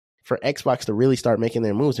for Xbox to really start making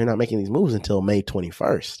their moves, they're not making these moves until May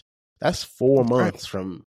 21st. That's 4 months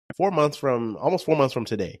from almost 4 months from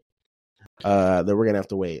today. That we're going to have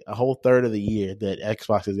to wait a whole third of the year that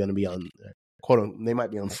Xbox is going to be on, they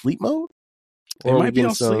might be on sleep mode. They might be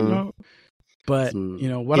on sleep mode. But,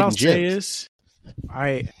 what I'll say is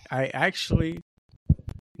I actually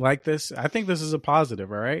like this. I think this is a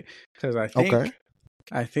positive, all right? Because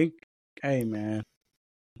I think, hey, man,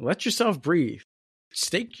 let yourself breathe.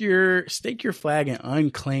 Stake your flag in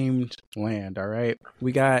unclaimed land, all right?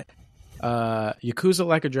 We got Yakuza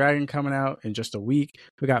Like a Dragon coming out in just a week.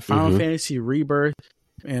 We got Final Fantasy Rebirth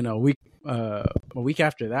in a week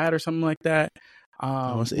after that or something like that.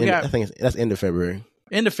 I think that's end of February.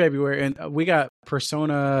 End of February, and we got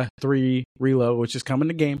Persona 3 Reload, which is coming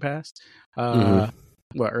to Game Pass.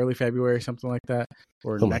 Early February, something like that,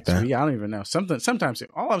 or something next week. I don't even know. Sometimes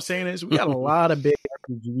all I'm saying is we got a lot of big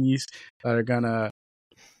RPGs that are gonna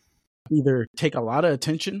either take a lot of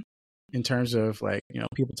attention in terms of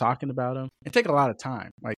people talking about them, and take a lot of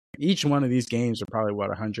time. Like each one of these games are probably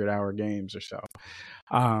 100-hour games or so.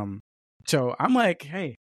 So I'm like,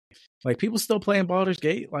 hey, like people still playing Baldur's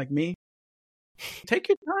Gate like me. Take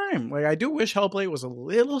your time. Like I do wish Hellblade was a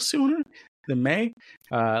little sooner than May.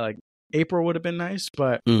 Like April would have been nice,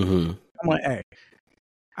 but I'm like, hey,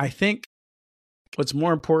 I think what's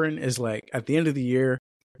more important is like at the end of the year,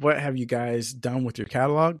 what have you guys done with your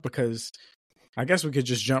catalog? Because I guess we could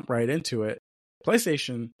just jump right into it.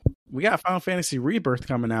 PlayStation, we got Final Fantasy Rebirth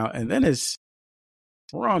coming out, and then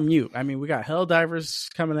we're on mute. I mean, we got Helldivers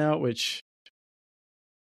coming out, which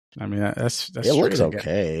that's it looks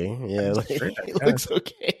okay. Yeah, it looks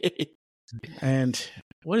okay. And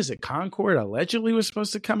what is it? Concord allegedly was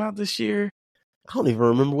supposed to come out this year. I don't even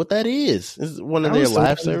remember what that is. This is one of their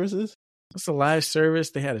live services. It's a live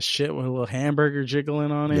service. They had a shit with a little hamburger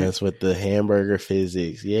jiggling on it. That's with the hamburger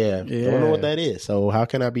physics. Yeah. I don't know what that is. So how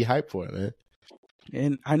can I be hyped for it, man?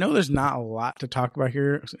 And I know there's not a lot to talk about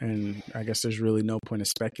here, and I guess there's really no point in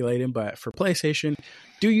speculating, but for PlayStation,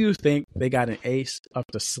 do you think they got an ace up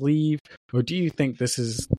the sleeve, or do you think this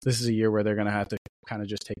is a year where they're going to have to kind of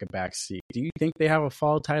just take a back seat? Do you think they have a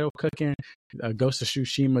fall title cooking, Ghost of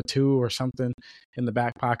Tsushima 2 or something in the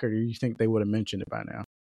back pocket, or do you think they would have mentioned it by now?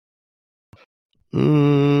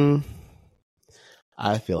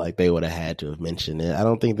 I feel like they would have had to have mentioned it. I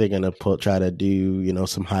don't think they're going to try to do,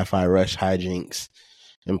 some Hi-Fi Rush hijinks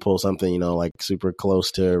and pull something, like super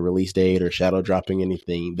close to release date or shadow dropping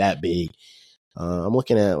anything that big. I'm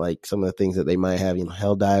looking at like some of the things that they might have,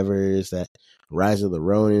 Helldivers, that Rise of the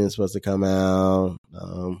Ronin is supposed to come out,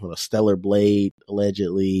 with a Stellar Blade,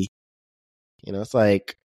 allegedly. It's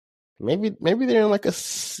like, maybe they're in like a,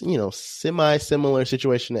 semi-similar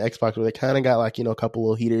situation to Xbox where they kind of got like, a couple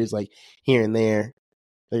little heaters like here and there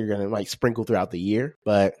that you're going to like sprinkle throughout the year.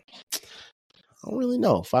 But I don't really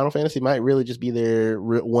know. Final Fantasy might really just be their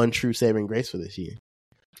one true saving grace for this year.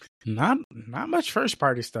 Not much first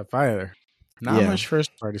party stuff either. Much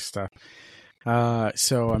first party stuff.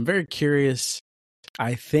 So I'm very curious.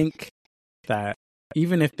 I think that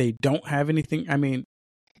even if they don't have anything, I mean,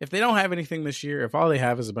 if they don't have anything this year, if all they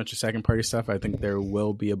have is a bunch of second party stuff, I think there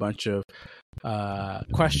will be a bunch of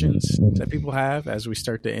questions that people have as we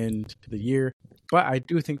start to end the year. But I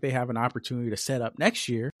do think they have an opportunity to set up next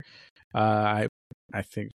year. I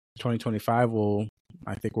think 2025 we'll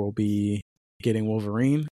be getting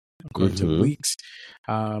Wolverine according to the leaks.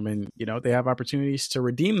 And they have opportunities to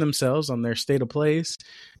redeem themselves on their state of plays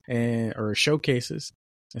or showcases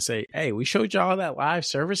and say, hey, we showed y'all that live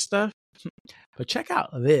service stuff, but check out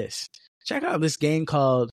this. Check out this game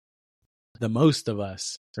called The Most of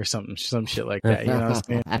Us or some shit like that. You know what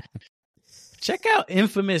I'm saying? Check out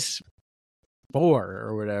Infamous 4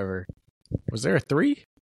 or whatever. Was there a 3?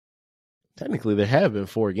 Technically, there have been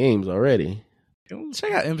 4 games already.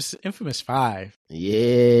 Check out Infamous 5.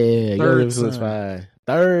 Yeah, Infamous 5.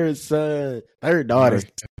 Third son. Third daughter.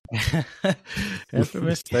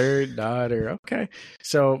 Infamous third daughter. Okay.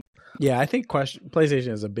 So, yeah, I think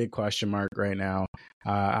PlayStation is a big question mark right now.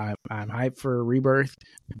 I'm hyped for Rebirth,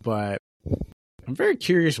 but I'm very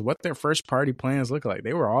curious what their first party plans look like.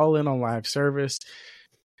 They were all in on live service.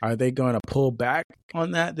 Are they going to pull back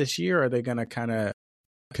on that this year? Are they going to kind of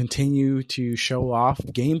continue to show off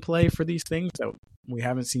gameplay for these things that we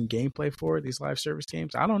haven't seen gameplay for, these live service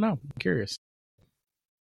games? I don't know. I'm curious.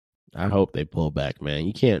 I hope they pull back,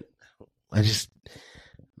 man. I just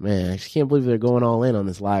can't believe they're going all in on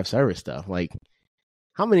this live service stuff. Like,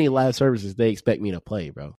 how many live services they expect me to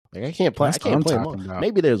play, bro? Like, I can't play them all.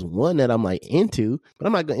 Maybe there's one that I'm like into, but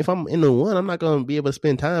I'm not going. If I'm into one, I'm not going to be able to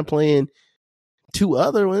spend time playing 2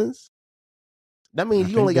 other ones. That means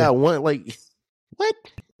you only got one. Like, what?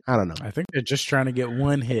 I don't know. I think they're just trying to get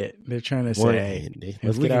one hit. They're trying to say, hey,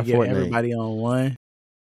 let's get everybody on one.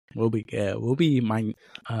 We'll be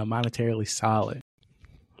monetarily solid.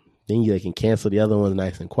 Then they can cancel the other ones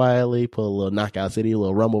nice and quietly, put a little Knockout City, a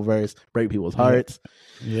little Rumbleverse, break people's hearts.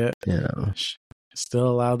 Yeah. Still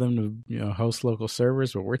allow them to host local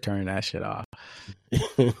servers, but we're turning that shit off.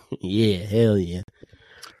 Yeah, hell yeah.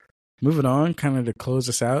 Moving on, kind of to close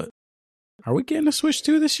us out. Are we getting a Switch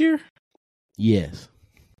 2 this year? Yes.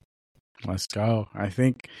 Let's go. I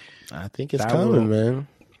think it's coming, man.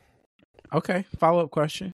 Okay, follow-up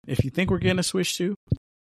question. If you think we're getting a Switch 2,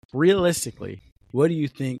 realistically, what do you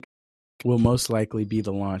think will most likely be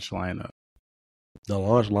the launch lineup? The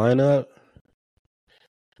launch lineup?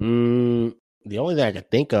 The only thing I can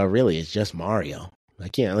think of really is just Mario. I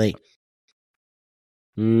can't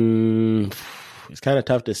it's kind of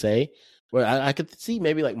tough to say. Well, I could see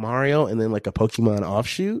maybe like Mario and then like a Pokemon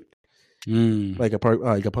offshoot. Like a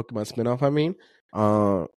Pokemon spinoff, I mean.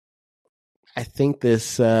 I think this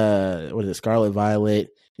Scarlet Violet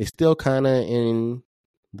is still kind of in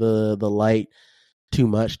the light too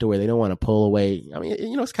much to where they don't want to pull away. I mean,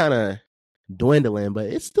 it's kind of dwindling, but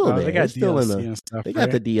it's still there. They got still DLC and stuff. They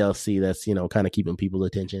got the DLC that's kind of keeping people's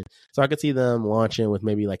attention. So I could see them launching with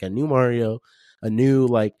maybe like a new Mario, a new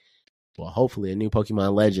hopefully a new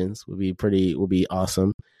Pokemon Legends would be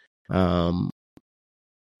awesome.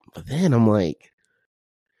 But then I'm like,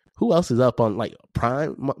 who else is up on like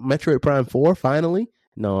Metroid Prime 4 finally?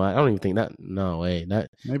 No, I don't even think that. No way.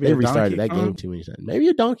 Maybe they restarted that game too many times. Maybe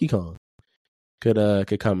a Donkey Kong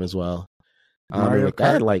could come as well. Mario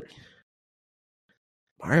Kart,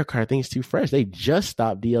 Mario Kart, I think it's too fresh. They just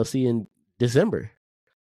stopped DLC in December.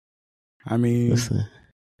 I mean,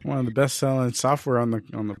 one of the best selling software on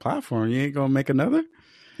the platform. You ain't gonna make another?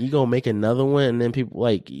 You gonna make another one, and then people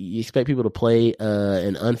you expect people to play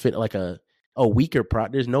an unfit a weaker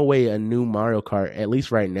product. There's no way a new Mario Kart, at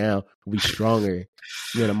least right now, will be stronger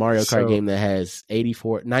than a Mario Kart game that has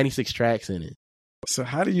 96 tracks in it. So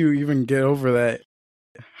how do you even get over that?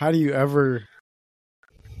 How do you ever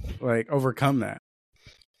overcome that?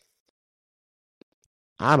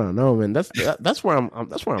 I don't know, man. That's where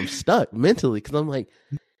I'm stuck mentally, because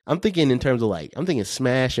I'm thinking in terms of I'm thinking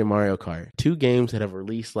Smash and Mario Kart, 2 games that have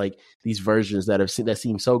released these versions that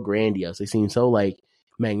seem so grandiose. They seem so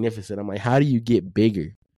magnificent. I'm like, how do you get bigger?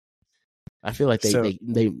 I feel like they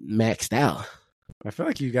maxed out. I feel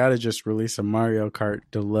like you got to just release a Mario Kart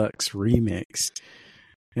Deluxe remix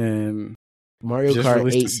and Mario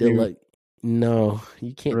Kart 8 Deluxe. No,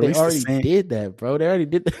 you can't. They already did that, bro. They already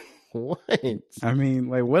did that once. I mean,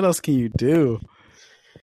 what else can you do?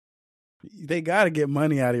 They got to get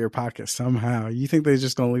money out of your pocket somehow. You think they're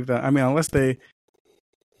just gonna leave that? I mean, unless they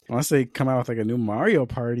come out with a new Mario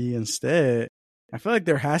Party instead. I feel like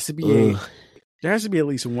there has to be at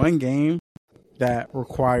least one game that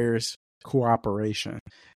requires cooperation,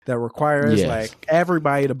 that requires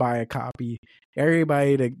everybody to buy a copy,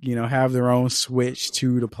 everybody to have their own Switch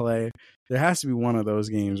 2 to play. There has to be one of those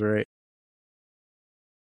games, right?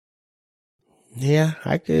 Yeah,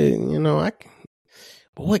 I could.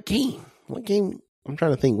 But what game? What game? I'm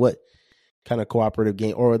trying to think. What kind of cooperative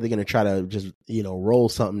game, or are they going to try to just roll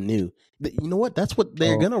something new? You know what? That's what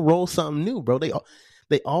they're going to roll something new, bro. They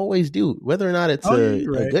always do, whether or not it's a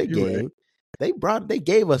good game. Right. They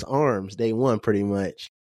gave us ARMS day one, pretty much.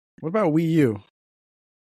 What about Wii U?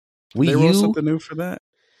 They roll something new for that?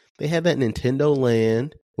 They had that Nintendo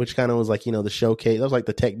Land, which kind of was like the showcase. That was like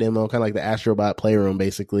the tech demo, kind of like the Astrobot Playroom,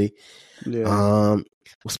 basically. Yeah.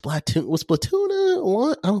 Was Splatoon a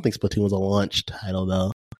launch? I don't think Splatoon was a launch title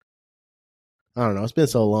though. I don't know. It's been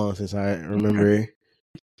so long since I remember. Okay.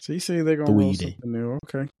 So you say they're gonna roll something new?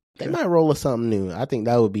 Okay. They might roll us something new. I think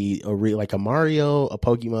that would be like a Mario, a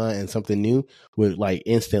Pokemon, and something new would like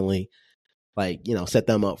instantly, set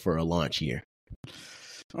them up for a launch year.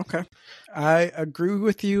 Okay, I agree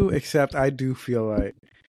with you, except I do feel like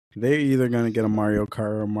they're either going to get a Mario Kart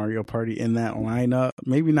or a Mario Party in that lineup.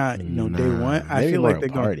 Maybe not, day one. I feel like they're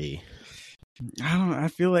going. I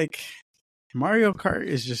feel like Mario Kart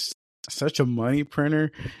is just such a money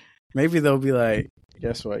printer. Maybe they'll be like,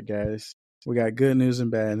 guess what, guys? We got good news and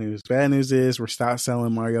bad news. Bad news is we're stopped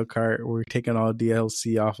selling Mario Kart. We're taking all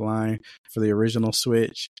DLC offline for the original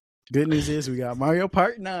Switch. Good news is we got Mario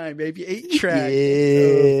Part 9, baby, 8-track.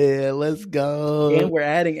 Yeah, let's go. And we're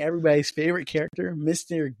adding everybody's favorite character,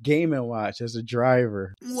 Mr. Game & Watch, as a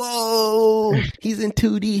driver. Whoa! He's in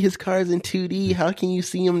 2D. His car's in 2D. How can you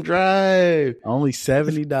see him drive? Only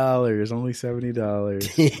 $70. Only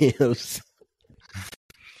 $70. Damn.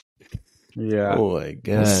 Yeah. Oh my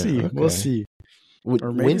god. We'll see. Okay. We'll see.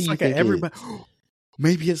 Or maybe it's like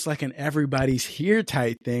maybe it's like an everybody's here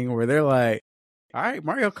type thing where they're like, all right,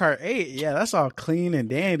 Mario Kart 8, yeah, that's all clean and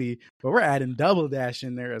dandy, but we're adding Double Dash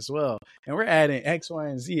in there as well. And we're adding X, Y,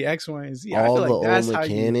 and Z. All the old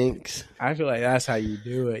mechanics. I feel like that's how you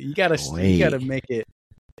do it. You gotta make it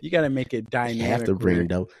dynamic. You have to bring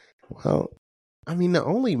double. Well, I mean, the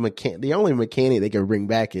only mechanic they can bring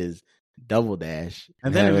back is Double Dash.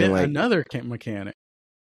 And then another mechanic.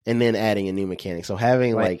 And then adding a new mechanic. So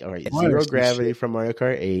having all right, zero gravity from Mario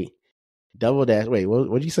Kart 8, Double Dash. Wait,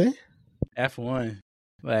 what'd you say? F1,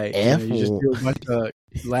 F1. You just do a bunch of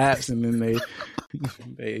laps and then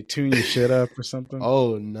they tune your shit up or something.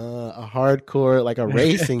 Oh no, a hardcore like a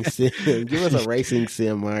racing sim. Give us a racing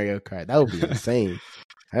sim Mario Kart. That would be insane.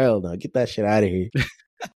 Hell no, get that shit out of here.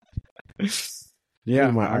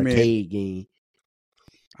 Yeah, my arcade game.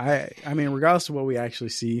 I mean, regardless of what we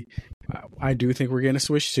actually see, I do think we're getting a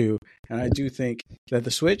Switch 2, and I do think that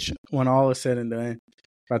the Switch, when all is said and done,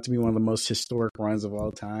 about to be one of the most historic runs of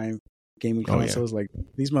all time. Gaming consoles, like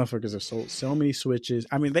these motherfuckers have sold so many Switches.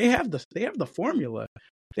 I mean, they have the formula.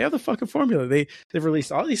 They have the fucking formula. They've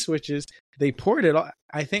released all these Switches. They poured it all.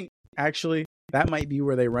 I think actually that might be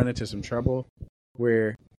where they run into some trouble,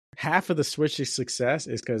 where half of the Switch's success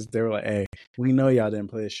is because they were like, "Hey, we know y'all didn't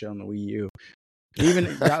play this shit on the Wii U. Even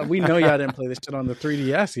we know y'all didn't play this shit on the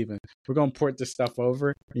 3DS. Even we're gonna port this stuff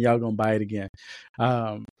over, and y'all gonna buy it again."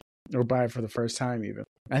 Or buy it for the first time even.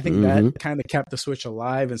 I think that kind of kept the Switch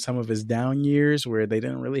alive in some of his down years where they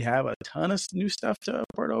didn't really have a ton of new stuff to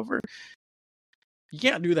port over. You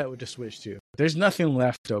can't do that with the Switch 2. There's nothing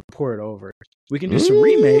left to port over. We can do some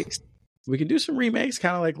remakes.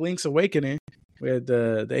 Kind of like Link's Awakening. We had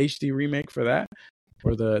the HD remake for that,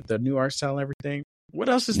 or the new art style and everything. What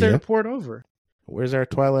else is there to port over? Where's our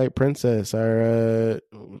Twilight Princess? Our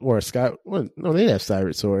or Scott? Well, no, they have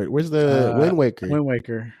Skyward Sword. Where's the Wind Waker? Wind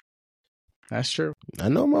Waker. That's true. I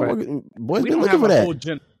know my boys been looking for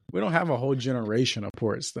that. We don't have a whole generation of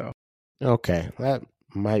ports though. Okay, that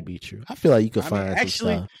might be true. I feel like you could find some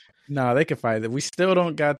stuff. No, they could find it. We still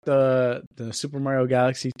don't got the Super Mario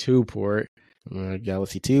Galaxy 2 port.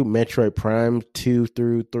 Galaxy 2, Metroid Prime 2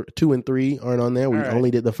 and 3 aren't on there. We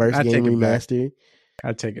only did the first game remastered.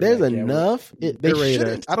 I take it. There's enough. They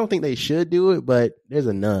shouldn't. I don't think they should do it, but there's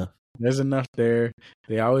enough. There's enough there.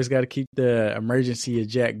 They always got to keep the emergency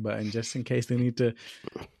eject button just in case they need to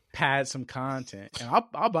pad some content. And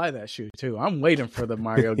I'll buy that shoe too. I'm waiting for the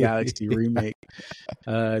Mario Galaxy remake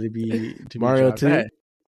to be Mario 2.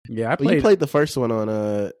 Yeah, you played the first one on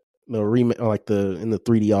the remake, like in the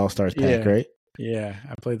 3D All Stars pack, right? Yeah,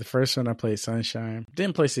 I played the first one. I played Sunshine.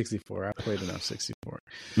 Didn't play 64. I played enough 64.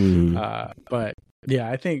 But yeah,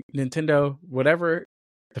 I think Nintendo, whatever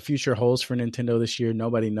the future holds for Nintendo this year,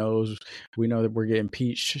 nobody knows. We know that we're getting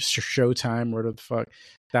Peach, Showtime, what the fuck,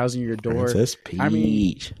 Thousand Year Door. Princess Peach. I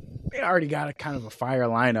mean, they already got a kind of a fire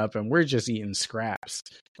lineup, and we're just eating scraps.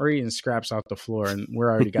 We're eating scraps off the floor, and we're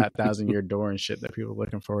already got Thousand Year Door and shit that people are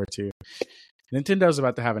looking forward to. Nintendo's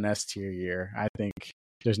about to have an S tier year. I think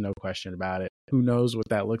there's no question about it. Who knows what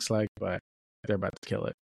that looks like, but they're about to kill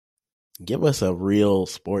it. Give us a real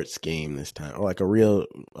sports game this time, or like a real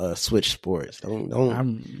Switch Sports. Don't.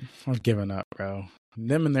 I'm giving up, bro.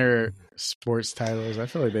 Them and their sports titles, I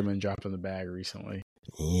feel like they've been dropping the bag recently.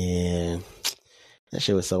 Yeah, that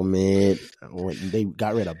shit was so mid. When they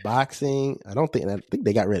got rid of boxing, I think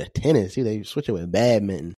they got rid of tennis too. They switched it with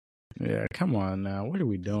badminton. Yeah, come on now. What are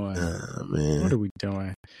we doing? Man. What are we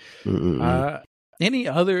doing? Any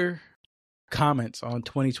other comments on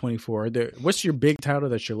 2024? What's your big title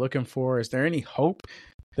that you're looking for? Is there any hope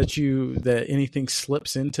that anything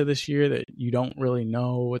slips into this year that you don't really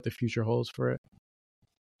know what the future holds for it?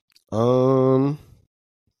 I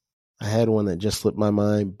had one that just slipped my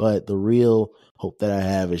mind, but the real hope that I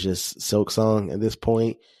have is just Silksong at this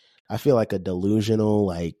point. I feel like a delusional,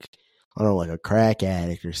 like, I don't know, like a crack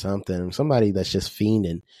addict or something. Somebody that's just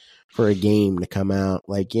fiending for a game to come out.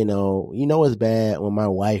 Like, it's bad when my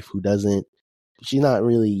wife, she's not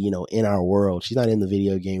really, in our world. She's not in the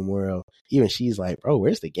video game world. Even she's like, bro,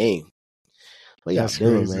 where's the game? What y'all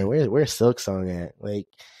doing, man? Where's Silksong at? Like,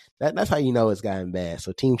 that's how you know it's gotten bad.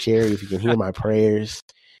 So Team Cherry, if you can hear my prayers,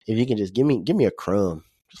 if you can just give me a crumb,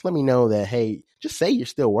 just let me know that, hey, just say you're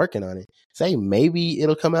still working on it. Say maybe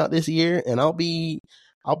it'll come out this year, and I'll be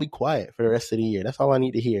quiet for the rest of the year. That's all I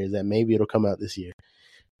need to hear, is that maybe it'll come out this year.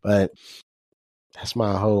 But that's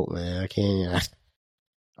my hope, man. I can't.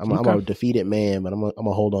 I'm a defeated man, but I'm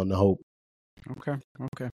gonna hold on to hope. Okay.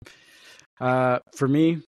 For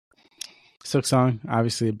me, Silksong,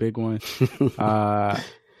 obviously a big one.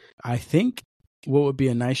 I think what would be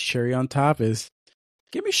a nice cherry on top is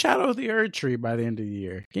give me Shadow of the Erdtree by the end of the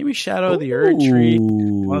year. Give me Shadow of the Erdtree.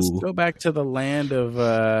 Let's go back to the land of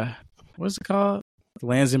what's it called? The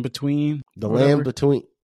lands in between. The lands between.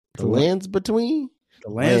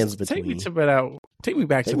 Take me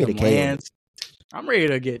back to the lands. I'm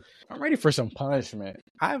ready for some punishment.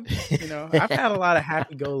 I've had a lot of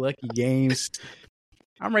happy-go-lucky games.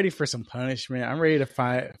 I'm ready for some punishment. I'm ready to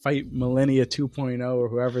fight Millennia 2.0 or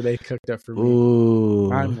whoever they cooked up for me.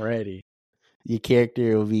 Ooh. I'm ready. Your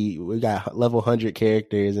character we got level 100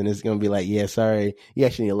 characters, and it's going to be like, yeah, sorry, you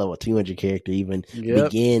actually need a level 200 character even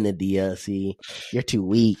begin the DLC. You're too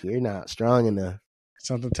weak. You're not strong enough.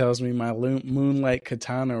 Something tells me my Moonlight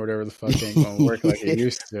Katana or whatever the fuck ain't going to work like it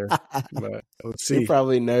used to. But let's see. You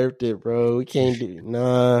probably nerfed it, bro. We can't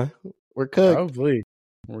we're cooked.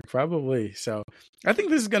 Probably. So I think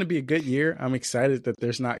this is going to be a good year. I'm excited that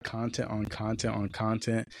there's not content on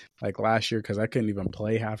content like last year, because I couldn't even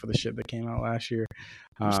play half of the shit that came out last year.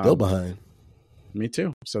 I'm still behind. Me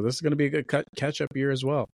too. So this is going to be a good catch-up year as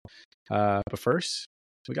well. But first,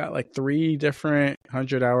 we got like 3 different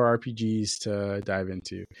 100-hour RPGs to dive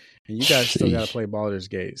into. And you guys still got to play Baldur's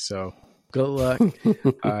Gate. So good luck.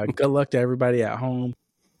 Good luck to everybody at home.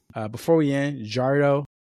 Before we end, Jardo,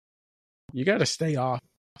 you got to stay off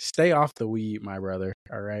the weed, my brother.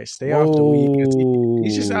 All right, stay off the weed.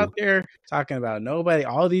 He's just out there talking about nobody.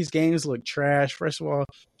 All these games look trash. First of all,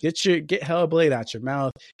 get Hellblade out your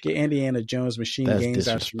mouth. Get Indiana Jones Machine Games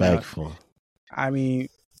out your mouth. I mean,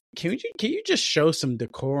 can you just show some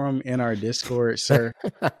decorum in our Discord, sir?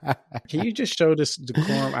 Can you just show this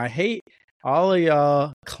decorum? I hate all of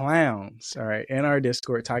y'all clowns, all right, in our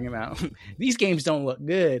Discord talking about these games don't look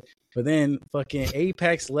good. But then fucking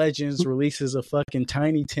Apex Legends releases a fucking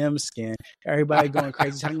Tiny Tim skin. Everybody going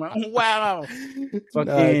crazy talking about, wow.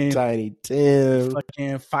 Fucking Tiny Tim.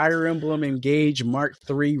 Fucking Fire Emblem Engage Mark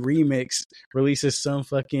III Remix releases some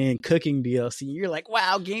fucking cooking DLC. You're like,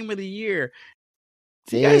 wow, game of the year.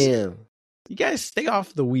 Damn. You guys stay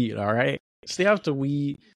off the weed, all right? Stay off the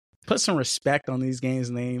weed. Put some respect on these games'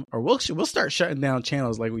 name, or we'll start shutting down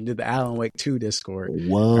channels like we did the Alan Wake 2 Discord.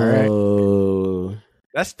 Whoa. Right?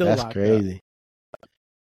 That's crazy. Up.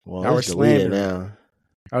 Well, now we're slandering now.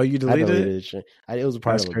 Oh, you deleted it? It was a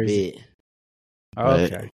part of a bit.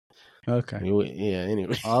 Okay. Yeah,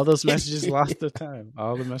 anyway. All those messages lost the time.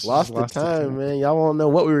 All the messages lost the time, man. Y'all won't know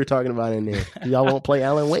what we were talking about in there. Y'all won't play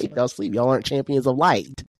Alan Wake. Y'all sleep. Y'all aren't champions of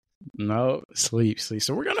light. No, sleep. So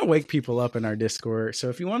we're going to wake people up in our Discord. So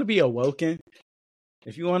if you want to be awoken,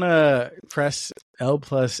 if you want to press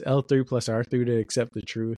L+L3 plus R3 to accept the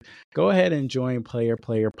truth, go ahead and join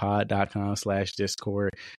playerplayerpod.com/Discord.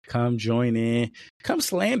 Come join in. Come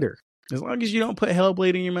slander. As long as you don't put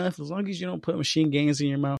Hellblade in your mouth, as long as you don't put Machine Games in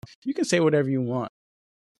your mouth, you can say whatever you want.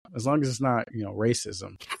 As long as it's not,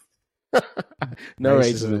 racism. No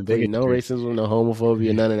racism, no racism, no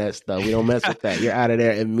homophobia, none of that stuff. We don't mess with that. You're out of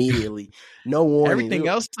there immediately. No warning. Everything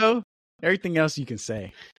else, though, you can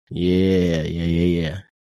say. Yeah.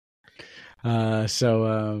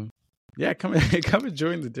 Yeah, come and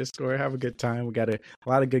join the Discord. Have a good time. We got a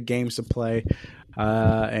lot of good games to play.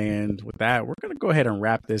 And with that, we're going to go ahead and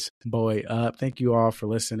wrap this boy up. Thank you all for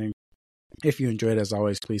listening. If you enjoyed, as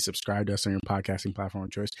always, please subscribe to us on your podcasting platform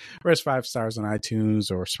of choice. Rate us 5 stars on iTunes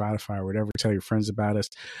or Spotify or whatever. Tell your friends about us.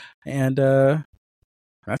 And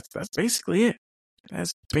that's basically it.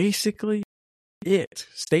 That's basically it.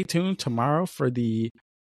 Stay tuned tomorrow for the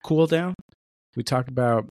cool down. We talked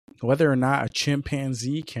about whether or not a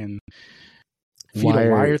chimpanzee can feed a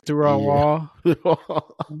wire through a wall.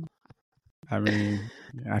 I mean,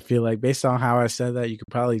 I feel like based on how I said that, you could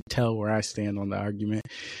probably tell where I stand on the argument.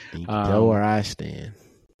 You can tell where I stand.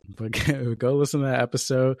 But go listen to that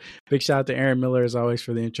episode. Big shout out to Aaron Miller, as always,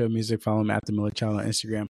 for the intro music. Follow him at the Miller Channel on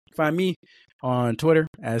Instagram. Find me on Twitter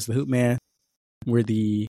as the Hoop Man, where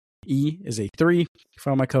the E is a 3.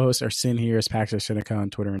 Follow my co-host Arsen here as Pax Seneca on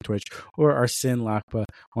Twitter and Twitch, or Arsen Lakpa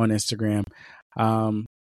on Instagram.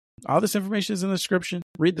 All this information is in the description.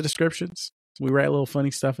 Read the descriptions. We write a little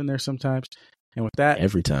funny stuff in there sometimes. And with that,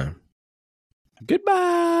 every time.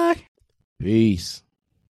 Goodbye. Peace.